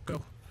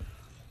 Go.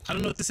 I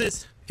don't know what this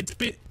is. It's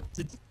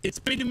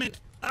bitumen.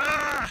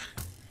 Ah!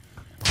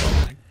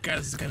 Oh my god,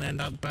 this is gonna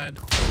end up bad.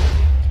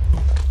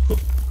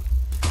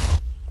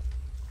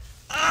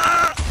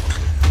 Ah!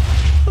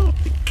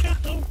 Holy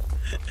cow!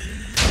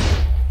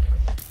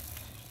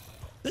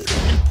 This is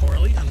gonna end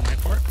poorly on my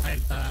part.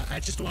 I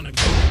just wanna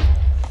go.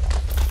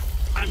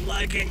 I'm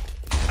lagging.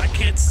 I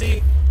can't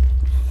see.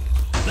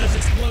 There's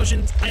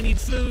explosions. I need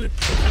food.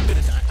 I'm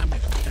gonna die.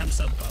 I'm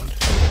so boned.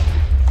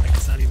 Like,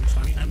 it's not even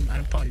funny.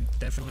 I'm probably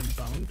definitely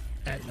boned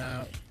at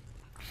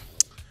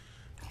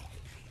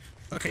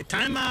okay,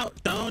 time out.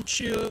 Don't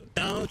shoot.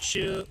 Don't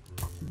shoot.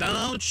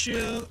 Don't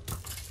shoot.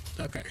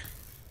 Okay.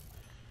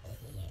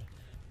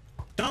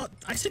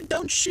 I said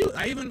don't shoot.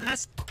 I even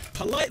asked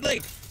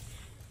politely.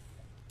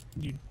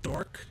 You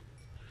dork.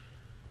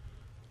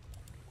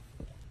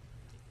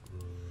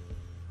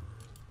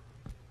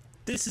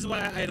 This is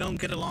why I don't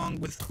get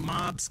along with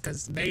mobs,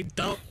 because they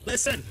don't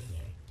listen.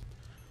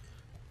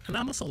 And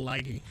I'm also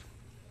laggy.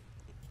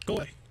 Go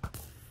away.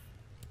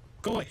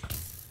 Go away.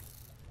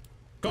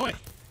 Go away.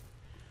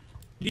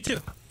 You too.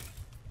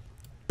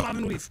 Bob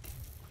and weave.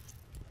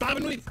 Bob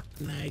and weave.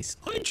 Nice.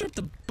 Oh, you tripped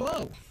the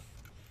bow.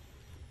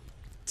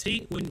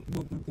 See,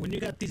 when you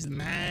got these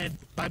mad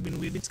bob and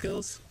weaving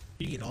skills,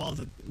 you get all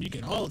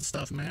the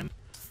stuff, man.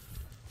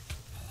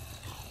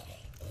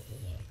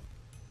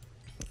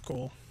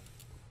 Cool.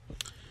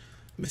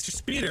 Mr.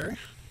 Speeder.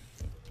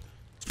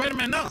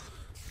 Spider-Man, no!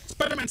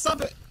 Spider-Man,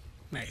 stop it!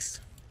 Nice.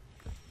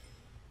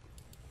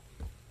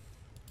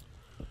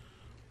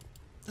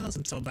 That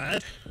wasn't so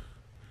bad.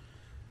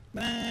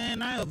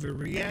 Man, I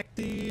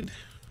overreacted.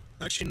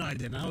 Actually, no, I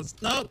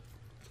didn't. No!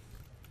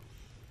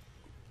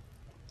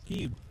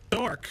 You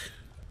dork.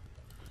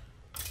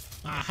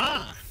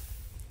 Aha!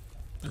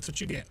 That's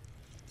what you get.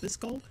 This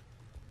gold?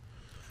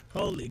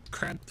 Holy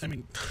crap. I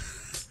mean,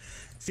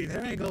 see,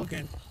 there I go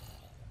again.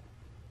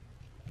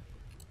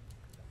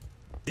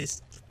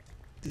 This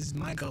is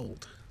my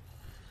gold.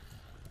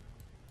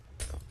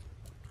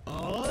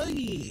 Oh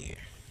yeah.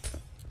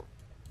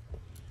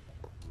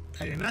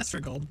 I didn't ask for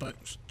gold, but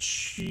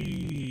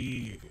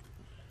gee.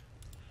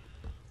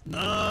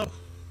 No.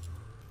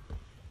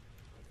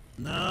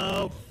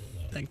 No.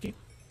 Thank you.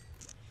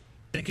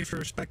 Thank you for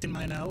respecting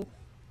my no.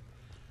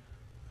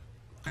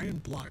 Iron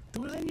block.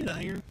 Do I need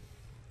iron?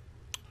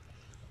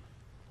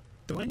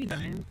 Do I need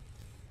iron?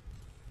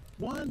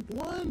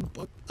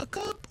 A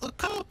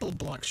couple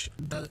blocks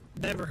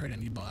never hurt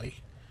anybody.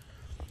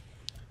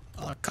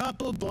 A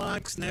couple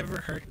blocks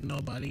never hurt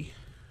nobody.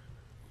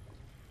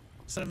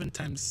 7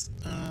 times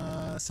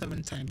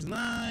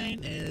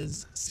 9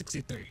 is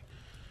 63.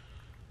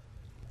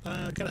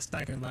 Got a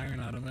stack of iron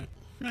out of it.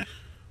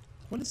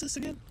 What is this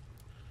again?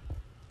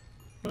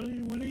 What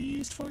are you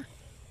used for?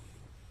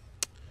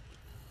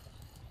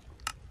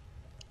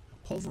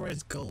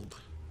 Pulverized gold.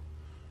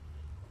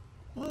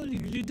 Well,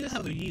 you do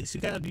have a use.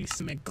 You got a use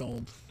to make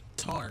gold.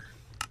 Tar.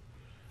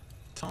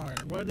 Tar.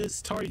 What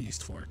is tar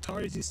used for? Tar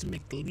is used to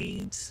make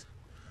leads.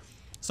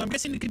 So I'm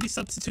guessing it could be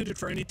substituted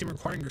for anything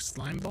requiring your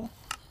slime ball.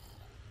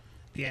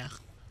 Yeah.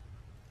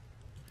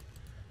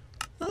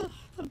 Oh,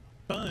 not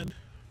bad.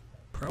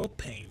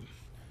 Propane.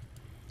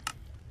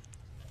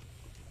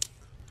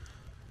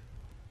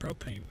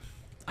 Propane.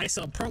 I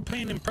sell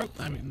propane and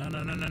I mean, no,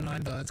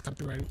 that's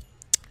copyrighted.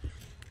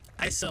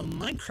 I sell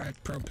Minecraft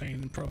propane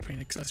and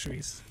propane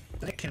accessories.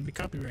 That can't be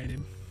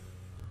copyrighted.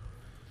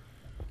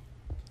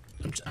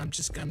 I'm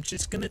just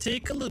gonna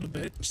take a little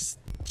bit,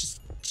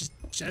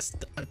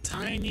 just a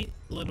tiny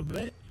little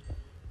bit.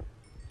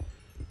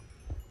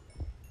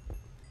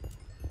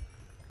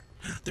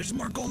 There's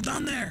more gold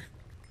down there.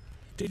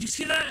 Did you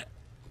see that?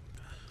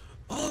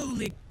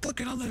 Holy,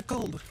 look at all that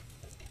gold.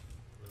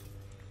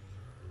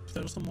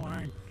 There's some more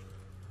iron.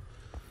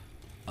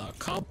 A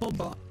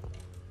couple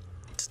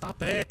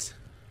Stop it.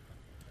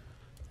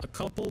 A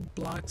couple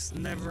blocks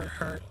never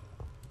hurt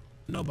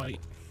nobody.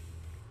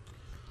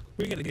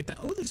 We gotta get that.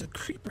 Oh, there's a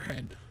creeper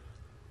head.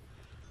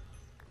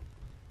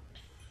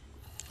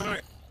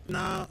 Alright.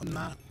 No, I'm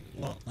not.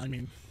 Well, I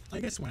mean, I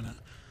guess why not?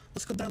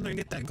 Let's go down there and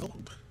get that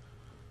gold.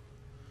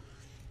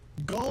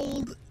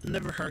 Gold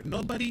never hurt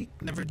nobody,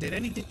 never did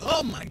anything.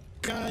 Oh my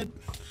god.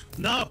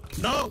 No,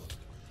 no,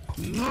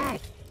 no.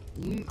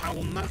 I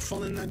will not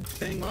fall in that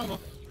thing lava.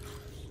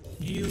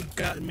 You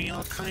got me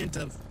all kinds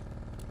of...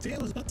 See, I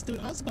was about to do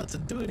it. I was about to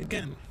do it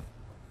again.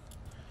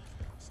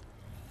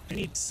 I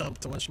need soap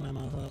to wash my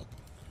mouth out.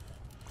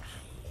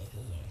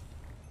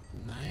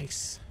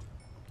 Nice.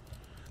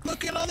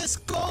 Look at all this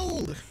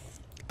gold!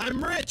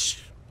 I'm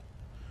rich!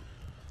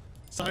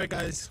 Sorry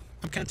guys,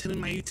 I'm continuing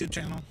my YouTube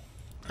channel.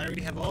 I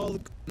already have all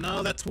the...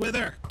 No, that's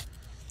Wither!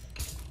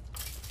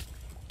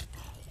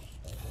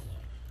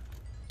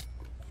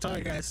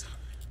 Sorry guys.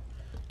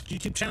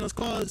 YouTube channel's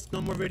closed,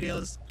 no more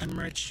videos. I'm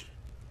rich.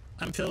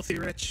 I'm filthy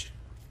rich.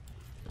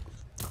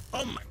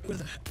 Oh my...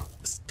 Wither.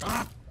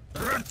 Stop!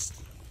 That's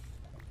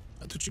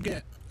what you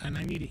get. And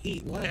I need to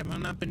eat. Why have I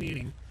not been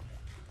eating?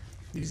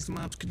 These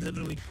mobs could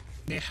literally...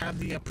 They have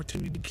the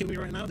opportunity to kill me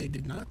right now. They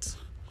did not.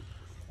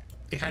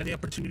 They had the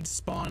opportunity to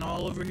spawn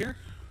all over here.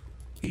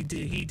 He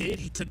did.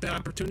 He took that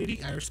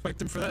opportunity. I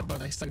respect him for that,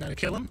 but I still gotta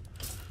kill him.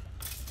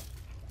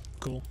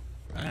 Cool.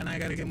 And I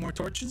gotta get more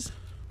torches.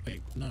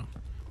 Wait, no.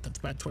 That's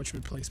bad torch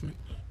replacement.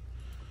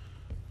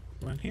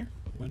 One here.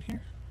 One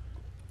here.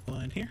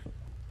 One here.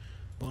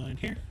 One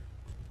here.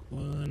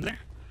 One there.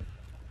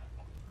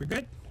 We're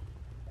good?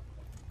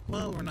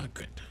 Well, we're not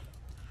good.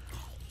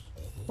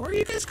 Where are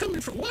you guys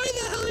coming from? Why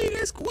the hell are you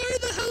guys? Why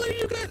the hell are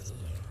you guys?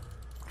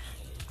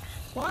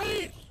 Why?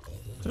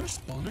 Is there a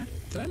spawner?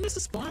 Did I miss a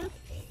spawner?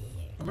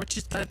 Or am I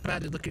just that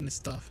bad at looking at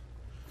stuff?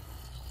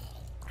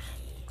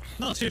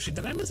 No, seriously,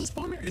 did I miss a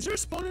spawner? Is there a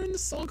spawner in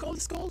this all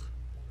gold?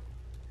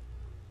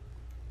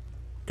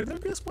 Could there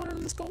be a spawner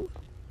in this gold?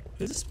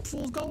 Is this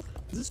full gold?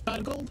 Is this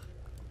bad gold?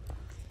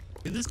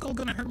 Is this gold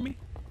gonna hurt me?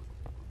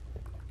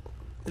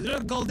 Is there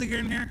a gold digger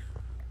in here?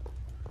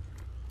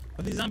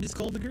 Are these zombies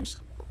gold diggers?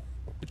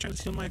 They're trying to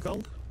steal my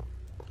gold?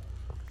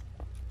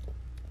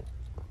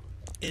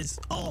 Is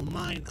all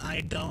mine.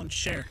 I don't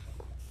share.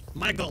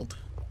 My gold.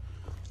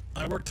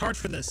 I worked hard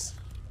for this.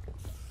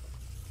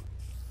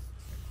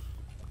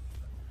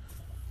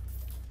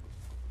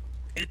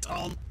 It's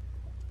all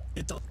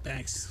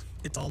thanks.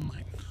 It's all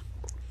mine.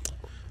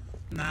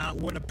 Now,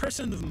 would a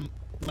person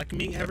like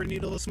me ever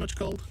need all this much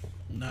gold?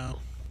 No.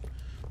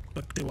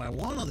 But do I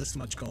want all this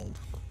much gold?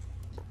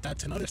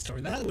 That's another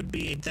story. That would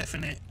be a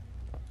definite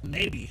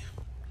maybe.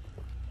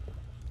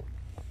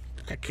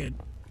 I could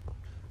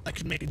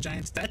make a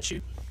giant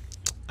statue.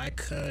 I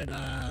could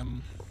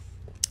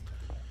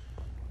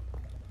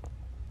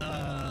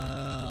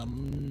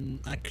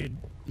I could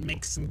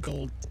make some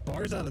gold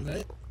bars out of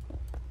it.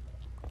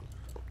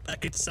 I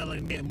could sell it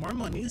and get more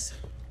monies.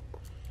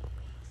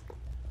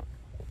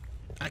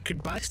 I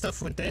could buy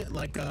stuff with it,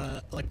 like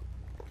a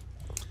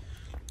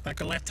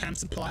lifetime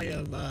supply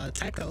of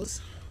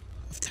tacos.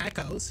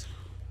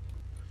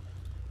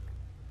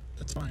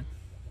 That's fine.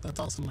 That's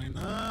also mine.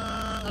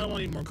 I don't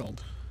want any more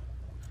gold.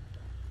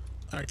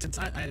 All right, since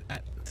I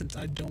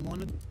don't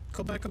want to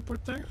go back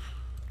upward there.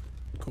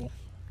 Cool.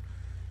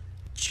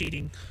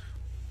 Cheating.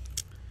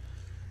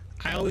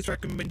 I always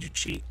recommend you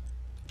cheat.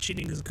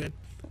 Cheating is good.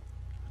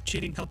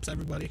 Cheating helps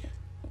everybody.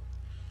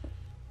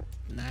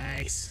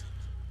 Nice.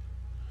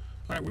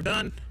 All right, we're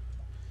done.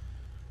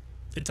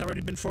 It's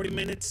already been 40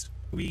 minutes.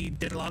 We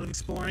did a lot of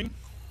exploring.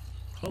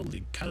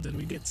 Holy cow, did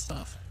we get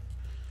stuff.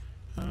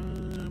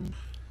 Iron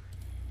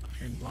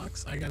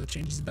blocks. I gotta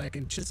change these back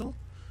in chisel.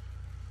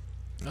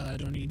 I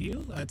don't need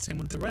you. Same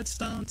with the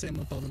redstone. Same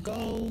with all the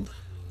gold.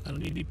 I don't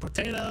need any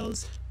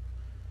potatoes.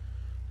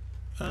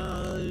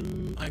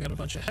 I got a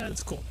bunch of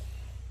heads. Cool.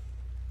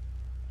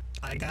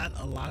 I got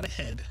a lot of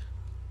head.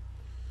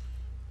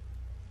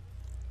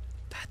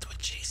 That's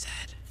what she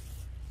said.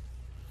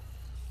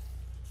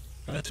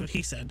 Or that's what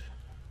he said.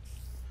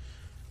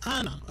 I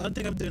don't know. I don't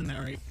think I'm doing that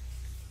right.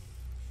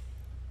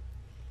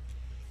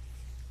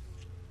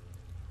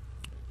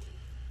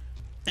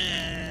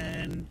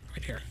 And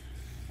right here.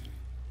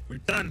 We're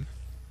done.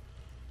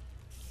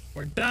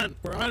 We're done.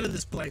 We're out of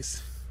this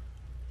place.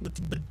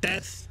 Nothing but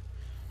death,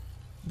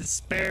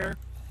 despair,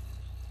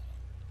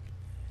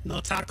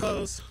 no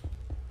tacos.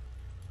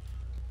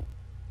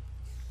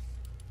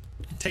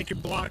 Take your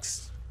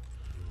blocks,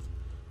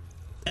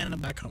 and I'm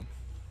back home.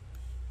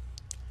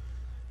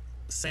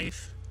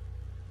 Safe.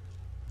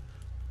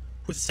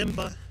 With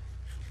Simba.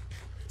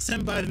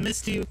 Simba, I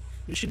missed you.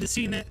 You should have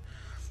seen it.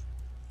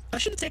 I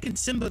should have taken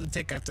Simba to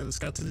take after the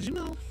scouts. Did you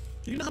know?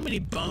 Do you know how many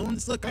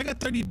bones? Look, I got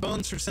 30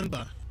 bones for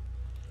Simba.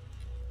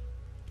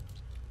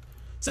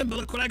 Simba,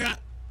 look what I got.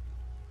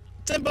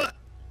 Simba,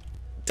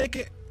 take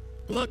it.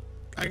 Look,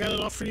 I got it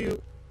all for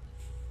you.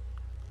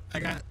 I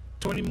got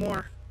 20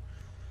 more.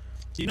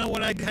 Do you know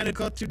what I had to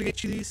go through to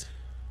get you these?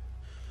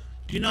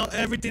 Do you know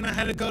everything I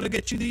had to go to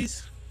get you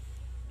these?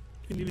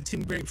 You need to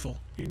seem grateful.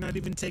 You're not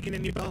even taking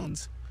any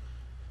bones.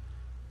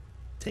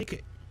 Take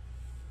it.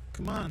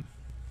 Come on.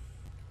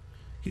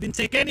 You didn't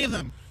take any of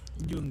them.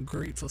 You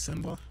ungrateful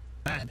Simba.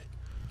 Bad.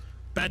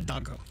 Bad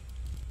doggo.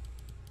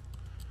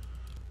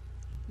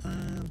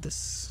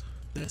 This,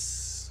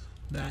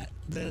 that.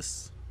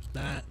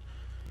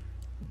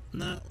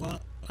 No,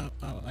 well, oh,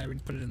 I already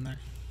put it in there.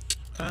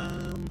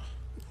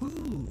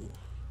 Woo.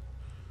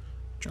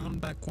 Drawn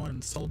back one,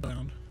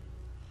 soulbound.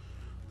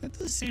 That does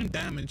the same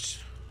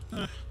damage.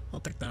 I'll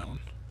take that one.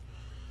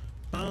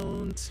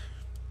 Bones.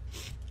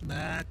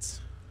 That.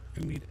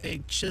 We need a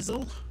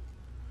chisel.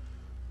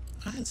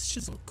 Ah, it's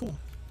chisel. Cool.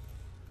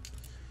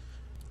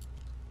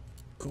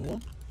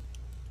 Cool.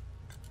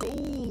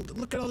 Gold!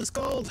 Look at all this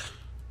gold!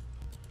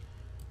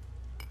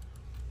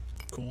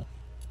 Cool.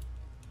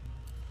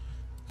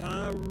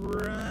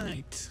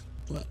 Alright.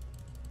 What?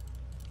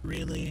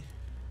 Really?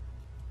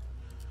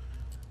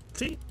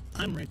 See?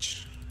 I'm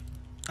rich.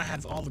 I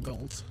have all the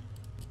gold.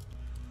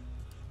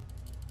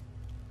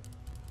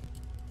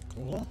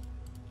 Cool.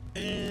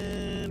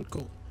 And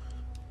cool.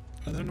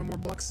 Are there no more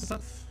blocks and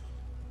stuff?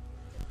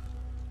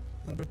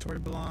 Laboratory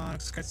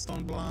blocks,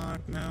 sketchstone block,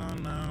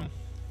 no.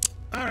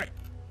 Alright.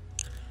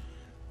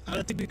 I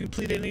don't think we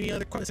completed any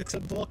other quests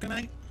except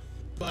Volcanite.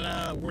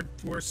 But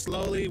we're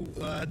slowly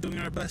doing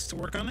our best to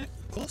work on it.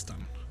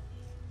 Glowstone.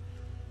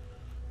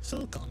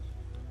 Silicon.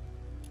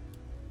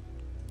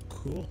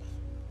 Cool.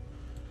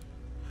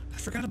 I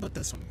forgot about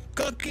this one.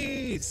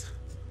 Cookies!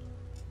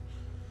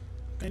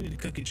 I need a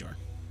cookie jar.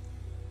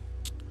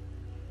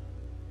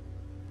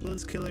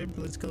 Blitz killer,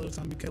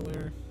 zombie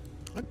killer.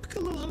 I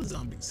kill a lot of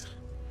zombies.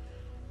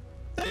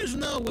 There's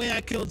no way I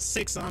killed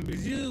 6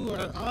 zombies. You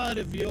are out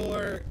of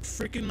your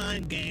freaking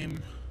mind,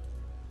 game.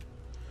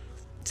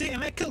 See,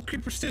 and I killed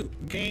creepers too.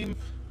 Game.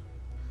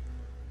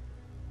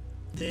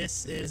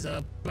 This is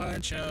a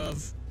bunch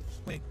of...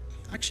 Wait,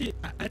 actually,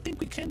 I think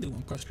we can do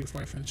one quest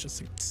before I finish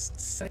this.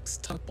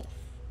 Sextuple.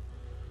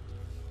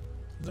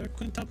 Is there a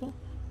quintuple?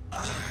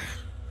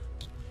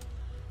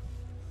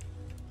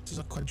 This is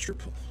a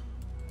quadruple.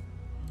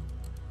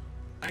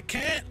 I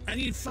can't! I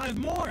need 5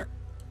 more!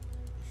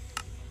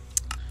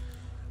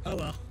 Oh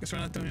well, guess we're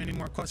not doing any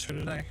more quests for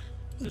today.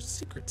 There's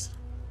secrets.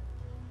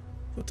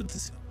 What did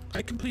this...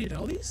 I completed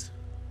all these?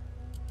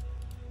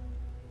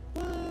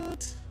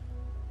 What?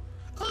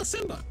 Oh,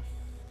 Simba!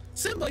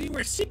 Simba, you were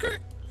a secret?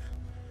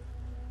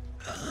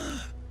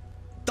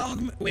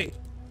 Dog... Wait.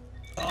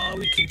 Oh,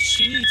 we can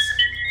cheat.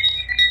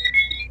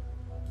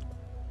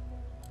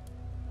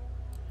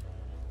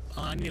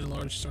 Oh, I need a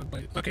large sword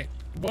blade. Okay,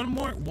 one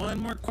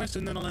more quest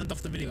and then I'll end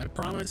off the video, I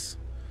promise.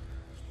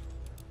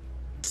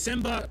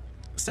 Simba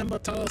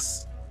taught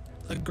us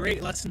a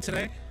great lesson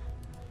today.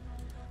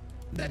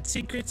 That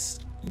secrets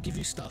give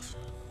you stuff.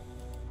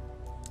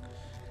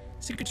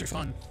 Secrets are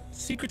fun.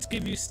 Secrets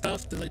give you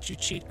stuff to let you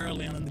cheat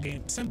early on in the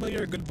game. Simba,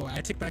 you're a good boy.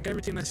 I take back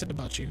everything I said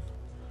about you.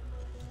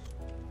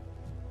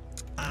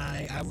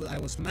 I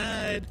was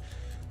mad.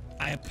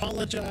 I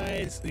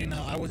apologize. You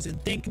know, I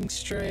wasn't thinking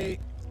straight.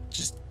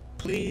 Just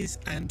please,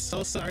 I'm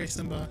so sorry,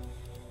 Simba.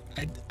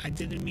 I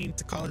didn't mean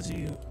to cause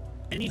you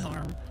any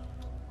harm.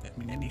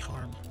 Any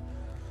harm.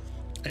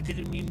 I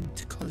didn't mean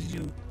to cause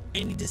you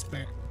any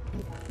despair.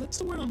 What's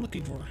the word I'm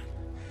looking for?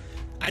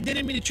 I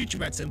didn't mean to treat you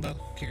bad, Simba.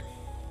 Here.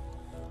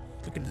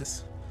 Look at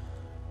this.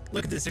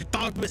 Look at this. They're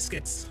dog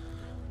biscuits.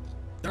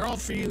 They're all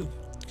for you.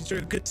 Because you're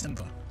a good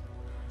Simba.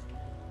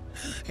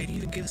 And he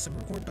even gave us a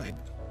reward bag.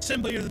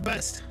 Simba, you're the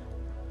best.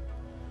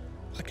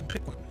 I can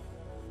pick one.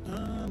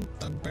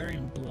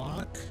 Barbarian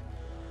block.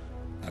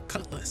 A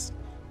cutlass.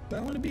 Do I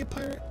want to be a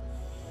pirate?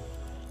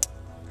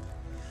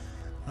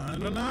 I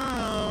don't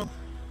know.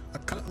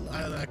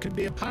 I could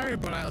be a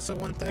pirate, but I also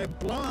want that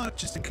block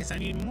just in case I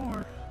need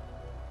more.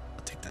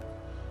 I'll take that.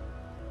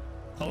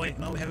 Oh wait,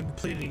 no, we haven't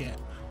completed it yet.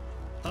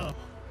 Oh,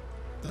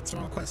 that's the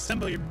wrong quest.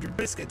 Simba, your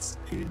biscuits.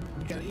 You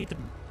gotta eat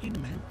them. Eat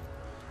them, man.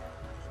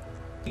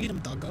 Eat them,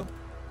 doggo.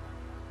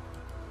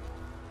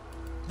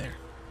 There.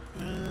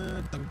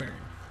 Barbarian.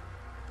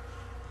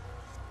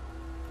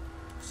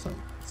 So,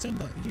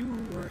 Simba,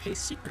 you were a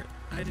secret.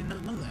 I did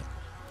not know that.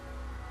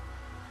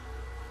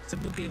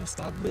 Simba gave us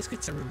dog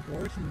biscuits, a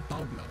reward, and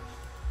dog milk.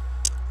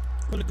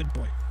 What a good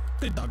boy.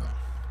 Good doggo.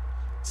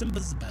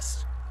 Simba's the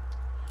best.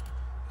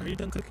 Are you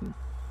done cooking?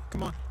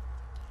 Come on.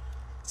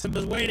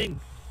 Simba's waiting.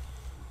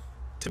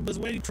 Simba's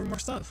waiting for more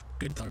stuff.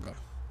 Good doggo.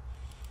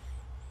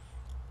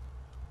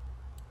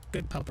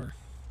 Good pupper.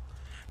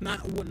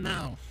 Not what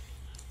now.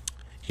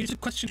 Here's a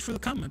question for the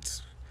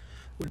comments.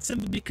 Would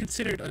Simba be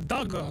considered a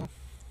doggo,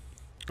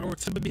 or would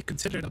Simba be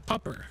considered a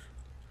pupper?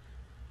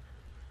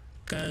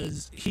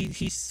 Because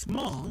he's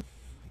small,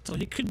 so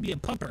he could be a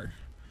pupper.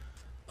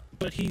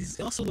 But he's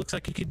also looks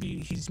like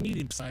he's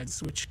medium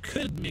sized, which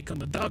could make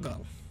him a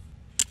doggo.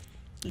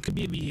 It could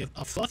be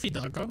a fluffy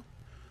doggo,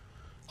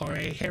 or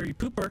a hairy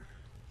pooper.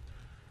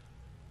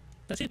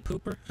 Did I say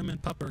pooper? I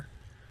meant pupper.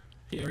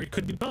 Yeah, or it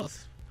could be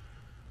both.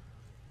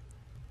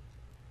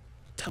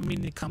 Tell me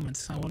in the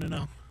comments. I want to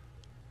know.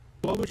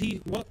 What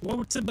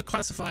would Simba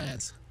classify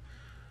as?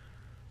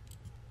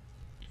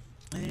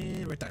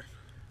 And right there.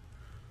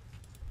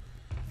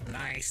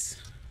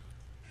 Nice.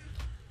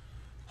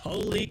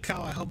 Holy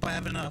cow, I hope I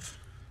have enough.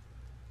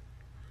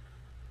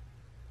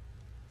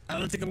 I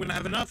don't think I'm gonna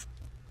have enough.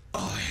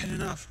 Oh, I had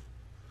enough.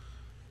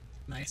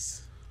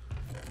 Nice.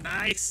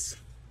 Nice.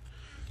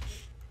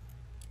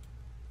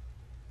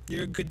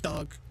 You're a good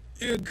dog.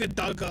 You're a good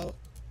doggo.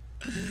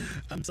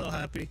 I'm so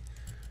happy.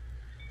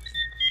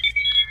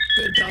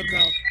 Good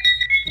doggo.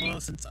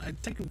 Well, since I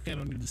technically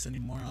don't need this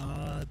anymore,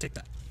 take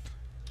that.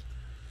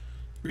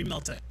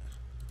 Remelt it.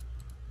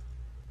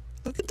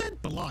 Look at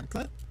that block.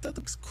 That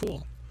looks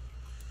cool.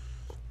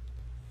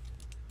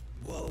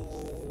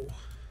 Whoa.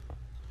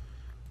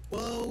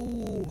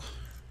 Whoa.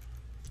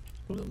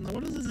 Now,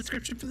 what is the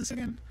description for this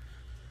again?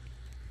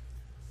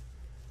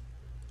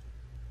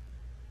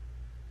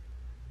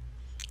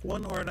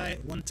 One Ordite,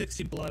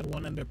 160 blood,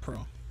 1 Ender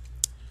Pearl.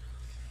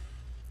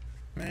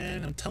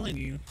 Man, I'm telling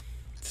you.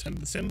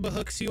 Simba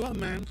hooks you up,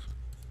 man.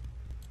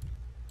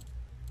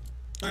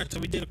 Alright, so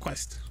we did a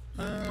quest.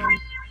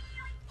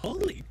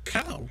 Holy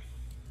cow.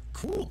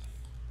 Cool.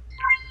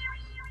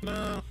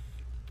 No.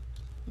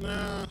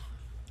 No.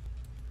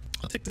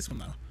 I'll take this one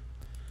now.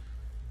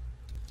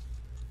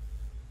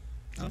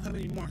 I don't have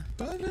any more.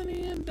 But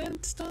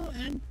and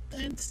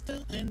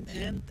still.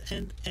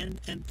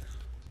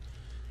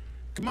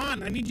 Come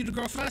on, I need you to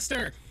grow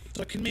faster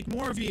so I can make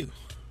more of you.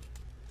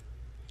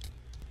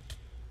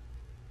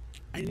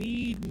 I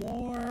need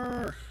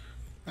more.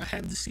 I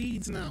have the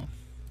seeds now.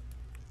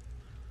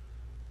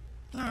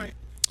 Alright.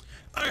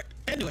 Alright,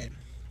 anyway.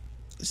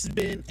 This has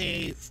been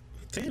a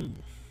thing.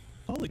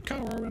 Holy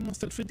cow, we're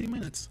almost at 50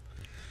 minutes.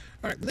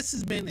 Alright, this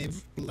has been a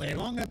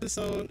long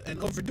episode, an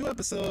overdue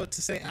episode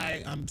to say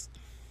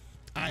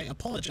I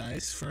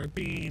apologize for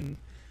being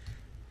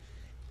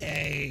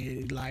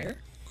a liar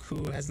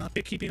who has not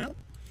been keeping up.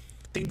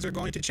 Things are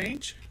going to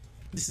change.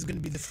 This is going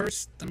to be the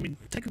first, I mean,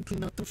 technically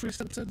not the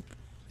first episode.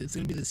 It's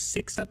going to be the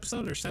 6th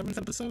episode or 7th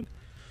episode.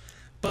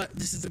 But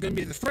this is going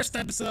to be the first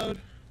episode.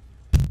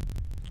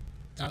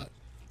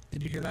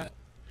 Did you hear that?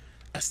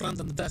 I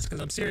slammed on the desk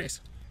because I'm serious.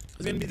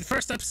 It's going to be the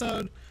first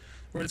episode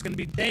where it's going to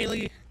be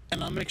daily,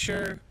 and I'll make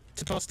sure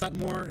to post out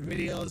more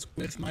videos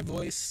with my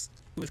voice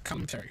with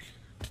commentary.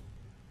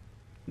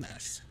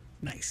 Nice.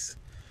 Nice.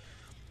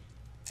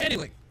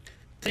 Anyway,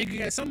 thank you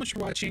guys so much for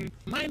watching.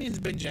 My name's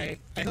Ben J.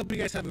 I hope you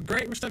guys have a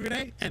great rest of your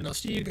day, and I'll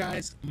see you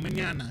guys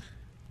mañana.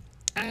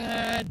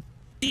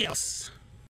 Adios.